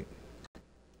leaving. Wait.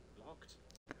 Locked.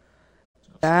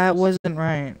 That wasn't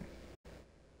right.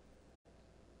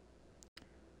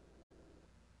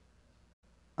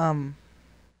 I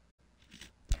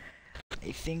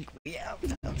think we have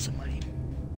found somebody.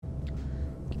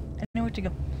 I know where to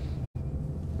go.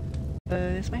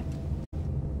 This way?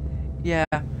 Yeah.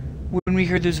 When we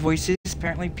heard those voices,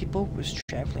 apparently people was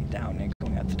traveling down and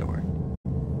going out the door.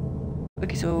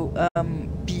 Okay, so,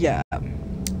 yeah.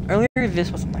 Earlier this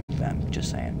wasn't like that,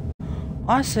 just saying.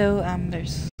 Also,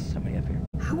 there's somebody up here.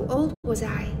 How old was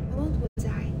I?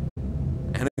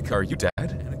 Annika, are you dead?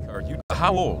 Annika, are you...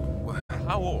 How old?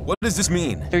 How old? What does this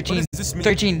mean? 13. What does this mean?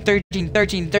 13.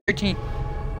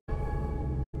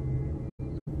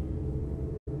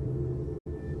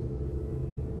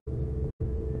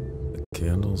 The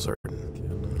candles are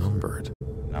numbered.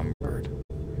 Numbered.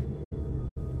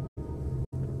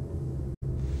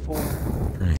 4.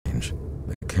 Strange.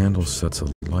 The candle sets a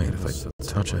light if I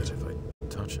touch it.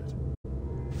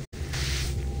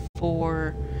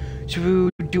 4. So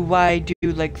do I do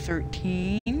like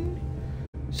 13?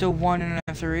 So 1 and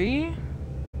a 3.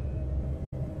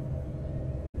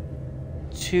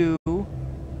 2.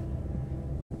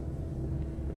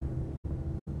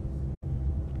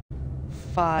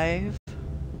 5.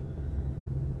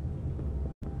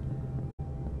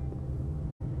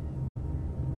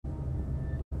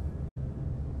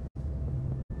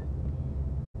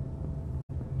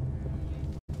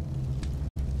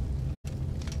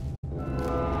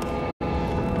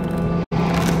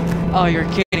 'Oh, you're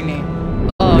kidding me.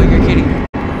 Oh, you're kidding me.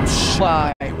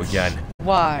 Why? You again.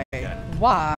 Why?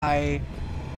 Why?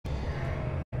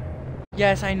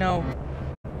 Yes, I know.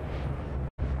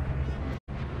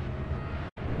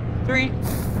 3.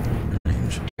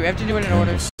 Strange. Do we have to do it The in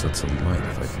order? candle sets a light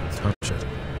if I touch it.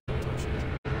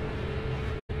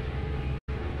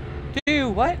 2.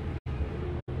 What?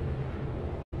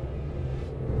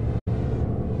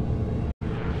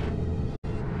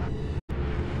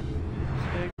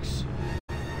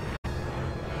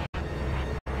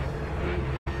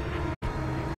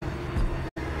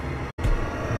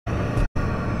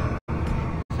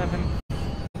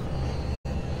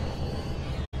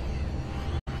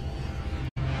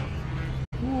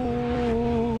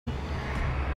 Ooh.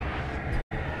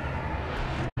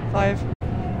 5.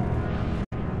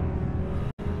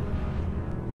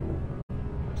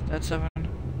 That's 7.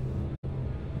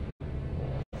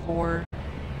 4.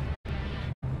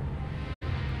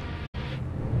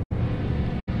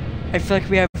 I feel like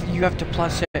you have to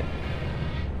plus it.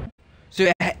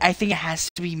 So I think it has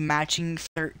to be matching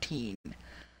 13.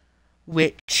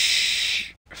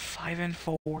 Which 5 and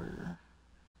 4.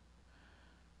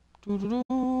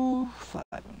 5.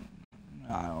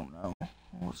 I don't know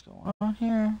what's going on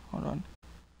here. Hold on.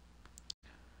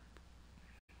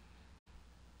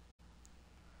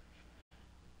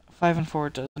 Five and 4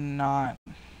 does not.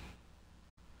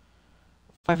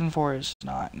 5 and 4 is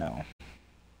not, no.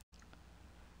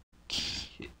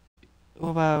 What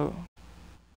about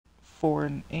 4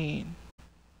 and 8?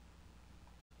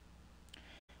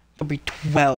 It'll be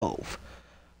 12.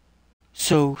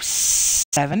 So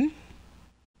 7?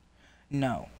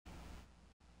 No.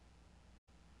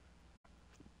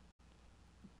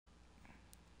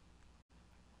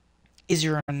 Is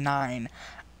there a 9?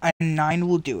 A 9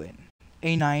 will do it.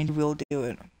 A 9 will do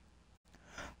it.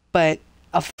 But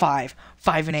a 5.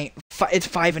 5 and 8. It's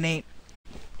 5 and 8.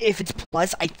 If it's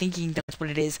plus, I thinking that's what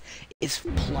it is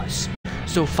plus.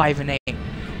 So 5 and 8.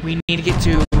 We need to get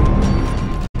to...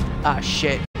 Ah,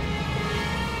 shit.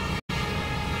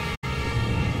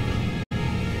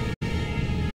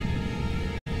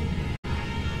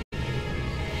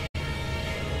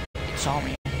 It saw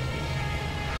me.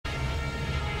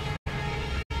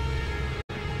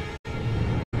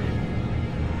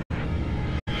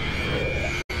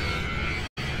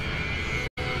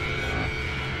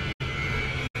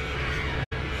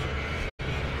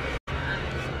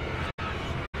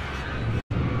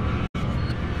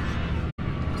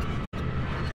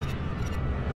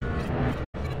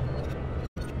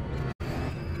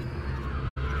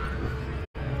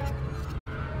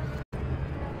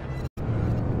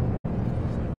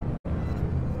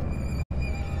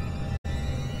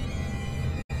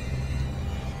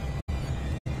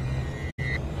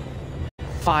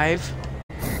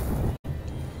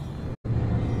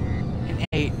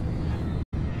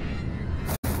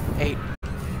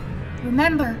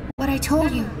 Remember what I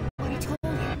told you.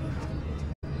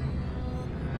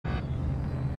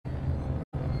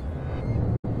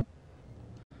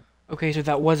 Okay, so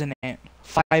that wasn't it.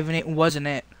 5 and 8 wasn't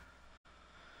it.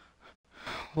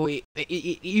 Wait,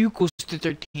 it equals to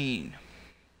 13.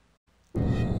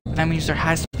 That means there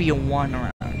has to be a 1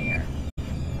 around here.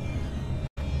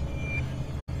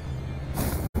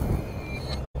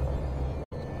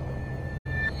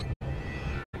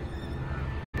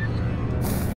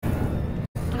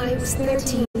 I was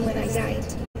 13 when I died.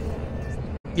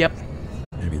 Yep.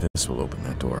 Maybe this will open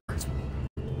that door.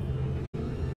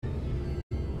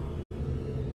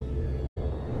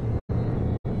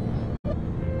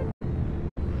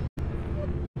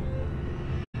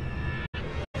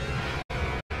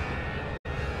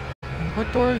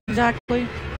 What door exactly?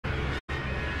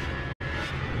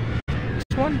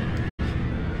 This one?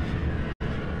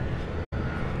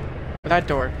 Or that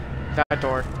door. That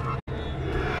door.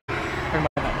 Or about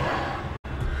that door.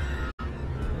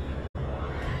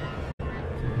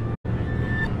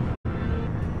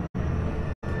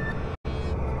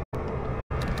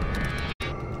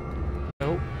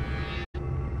 Nope.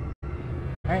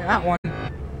 Alright, that one.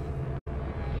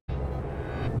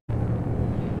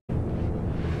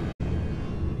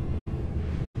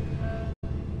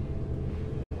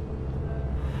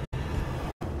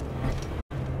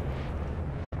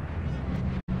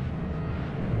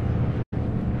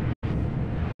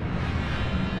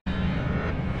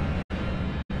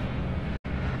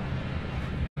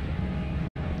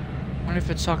 I wonder if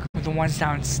it's talking with the ones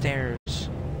downstairs.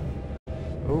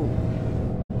 Oh.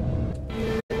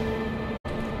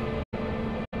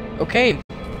 Okay.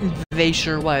 They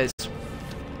sure was. It's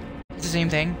the same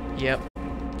thing. Yep.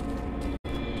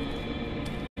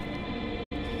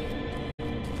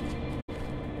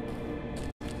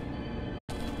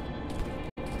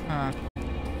 Huh.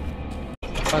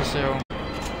 Also,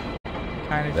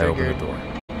 kind of That opened figured the door.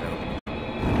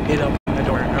 it opened the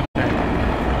door. Okay.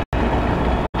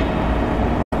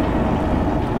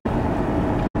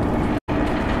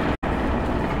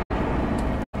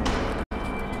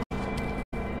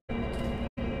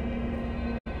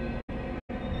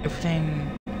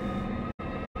 Everything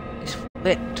is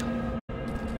flipped.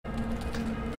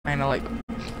 Kinda like...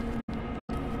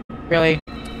 Really?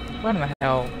 What in the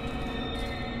hell?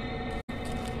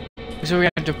 So we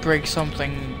have to break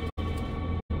something.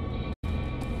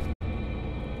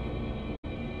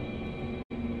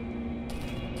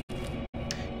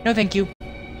 No thank you.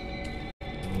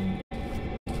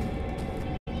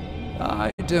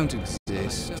 I don't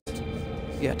exist.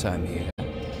 Yet I'm here.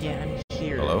 Yeah, I'm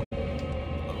here. Hello?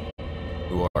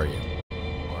 Who are you?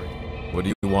 What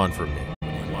do you want from me? What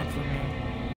do you want from me?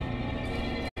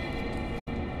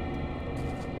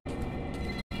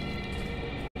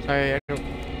 Sorry, I don't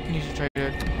need to try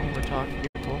to overtalk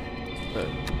people, but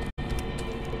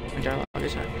my dialogue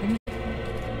is happening.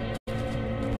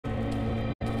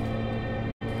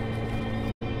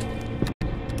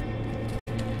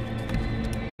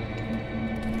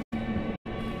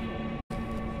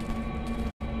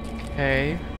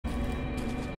 Okay.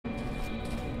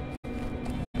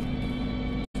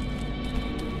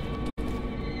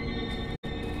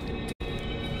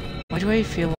 Why do I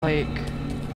feel like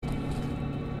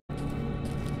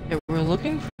that we're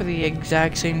looking for the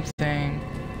exact same thing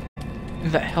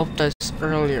that helped us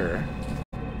earlier?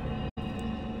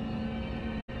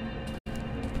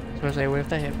 So I say, what if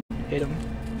that hit him?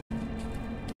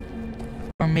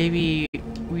 Or maybe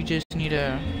we just need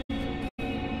to...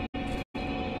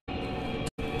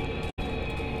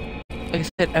 Like I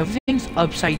said, everything's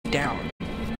upside down.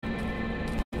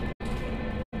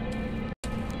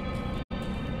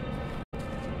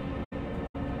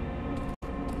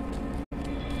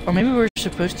 Or maybe we're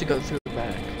supposed to go through the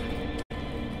back.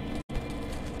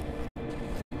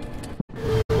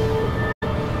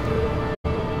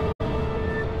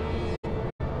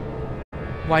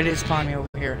 Why did it spawn me over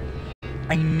here?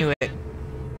 I knew it.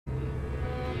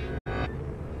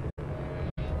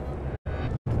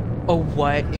 Oh,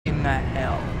 what in the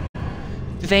hell?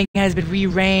 The thing has been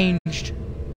rearranged.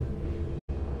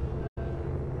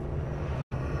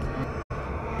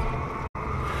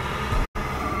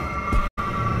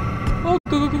 Oh,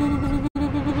 go, go, go, go, go, go, go,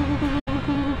 go, go,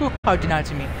 go, go. How did not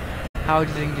see me? How did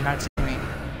the thing not see me?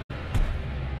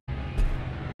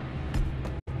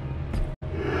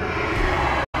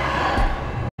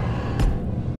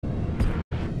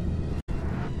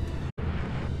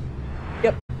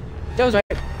 Yep, that was right.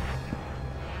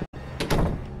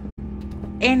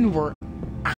 And we're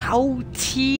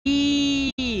outie.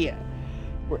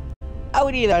 We're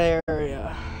outie that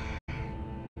area.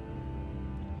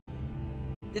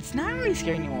 It's not really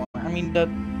scary anymore. I mean, the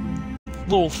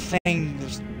little thing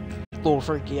is a little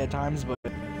freaky at times, but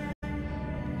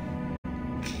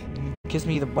gives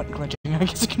me the butt clenching, I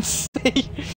guess you can say.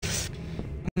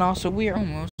 And also, we are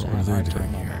almost What are at they our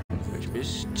doing time here? limit, which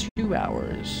is 2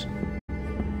 hours.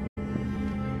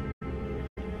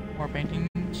 More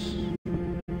paintings.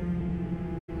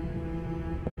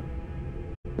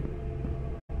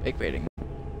 Fake waiting.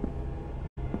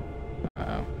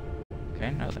 Uh-oh.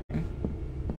 Okay, nothing.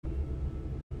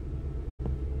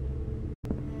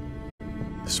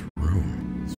 This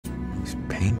room, these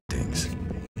paintings.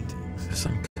 Is this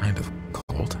some kind of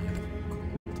cult?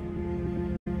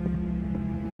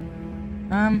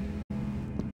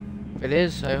 If it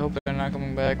is, I hope they're not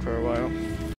coming back for a while.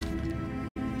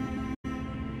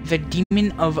 The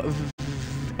Demon of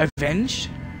Avenged,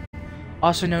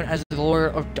 also known as the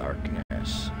Lord of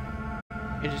Darkness.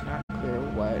 It is not clear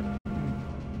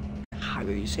how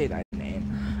do you say that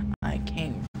name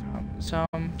came from.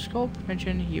 Some sculpt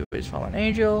mentioned he was fallen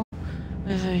angel.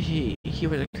 He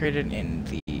was created in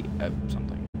the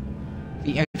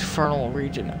the infernal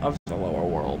region of the lower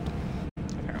world.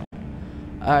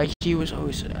 Apparently, he was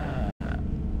always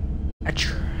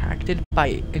attracted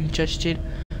by injustice,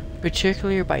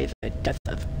 particularly by the death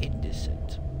of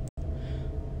innocent.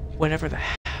 Whatever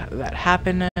that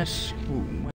happiness,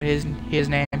 his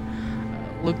name,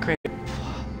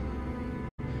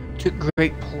 took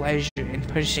great pleasure in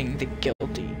pushing the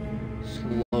guilty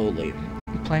slowly,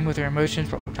 playing with their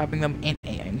emotions while trapping them in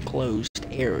an enclosed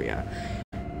area.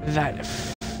 That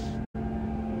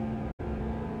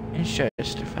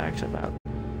interesting facts about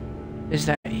is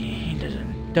that he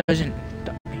doesn't judge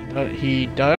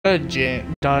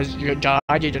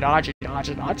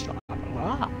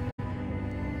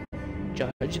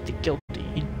the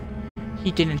guilty.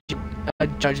 He didn't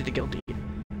judge the guilty.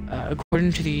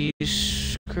 According to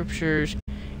these scriptures,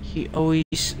 he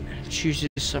always chooses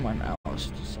someone else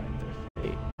to decide their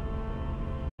fate.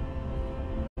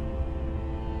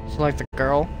 So, like the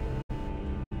girl.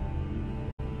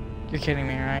 You're kidding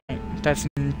me, right?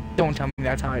 Don't tell me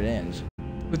that's how it ends.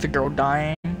 With the girl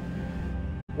dying,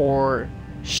 or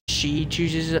she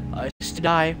chooses us to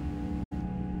die.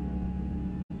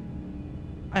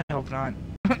 I hope not.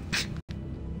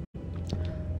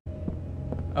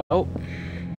 Oh.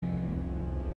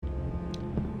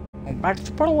 Back to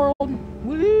the portal world.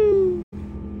 Woo!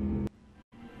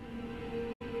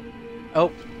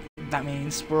 Oh, that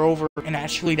means we're over, and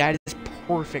actually that is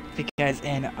perfect because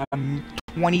in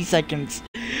 20 seconds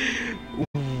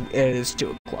it is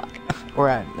 2 o'clock. We're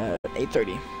at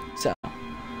 8:30. So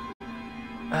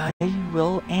I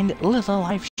will end the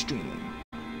live stream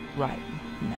right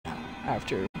now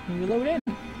after we load in.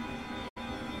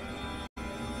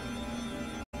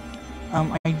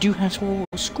 I do have school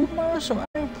tomorrow, so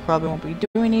I probably won't be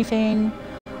doing anything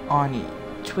on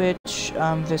Twitch.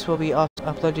 This will be also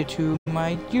uploaded to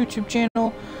my YouTube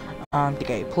channel,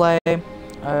 DK Play.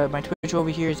 My Twitch over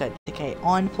here is at DK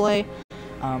On Play.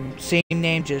 Same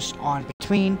name, just on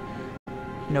between.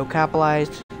 No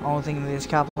capitalized. Only thing that is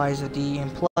capitalized is the D in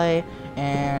Play,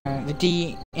 and the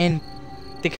D in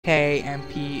DK and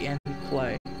P in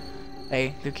Play.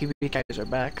 Hey, the QB guys are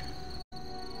back.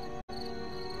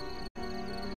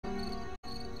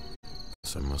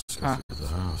 So I must go through the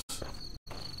house.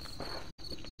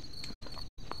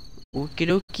 Okie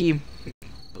dokie.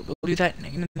 We'll do that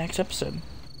in the next episode.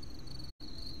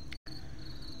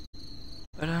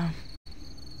 But,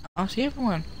 I'll see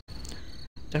everyone.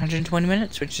 120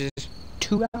 minutes, which is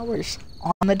 2 hours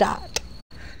on the dot.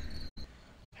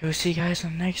 I will see you guys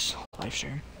in the next live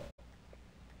stream.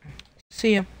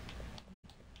 See ya.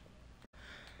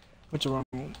 What's the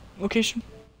wrong location?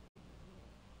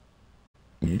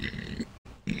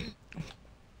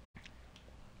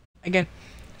 Again.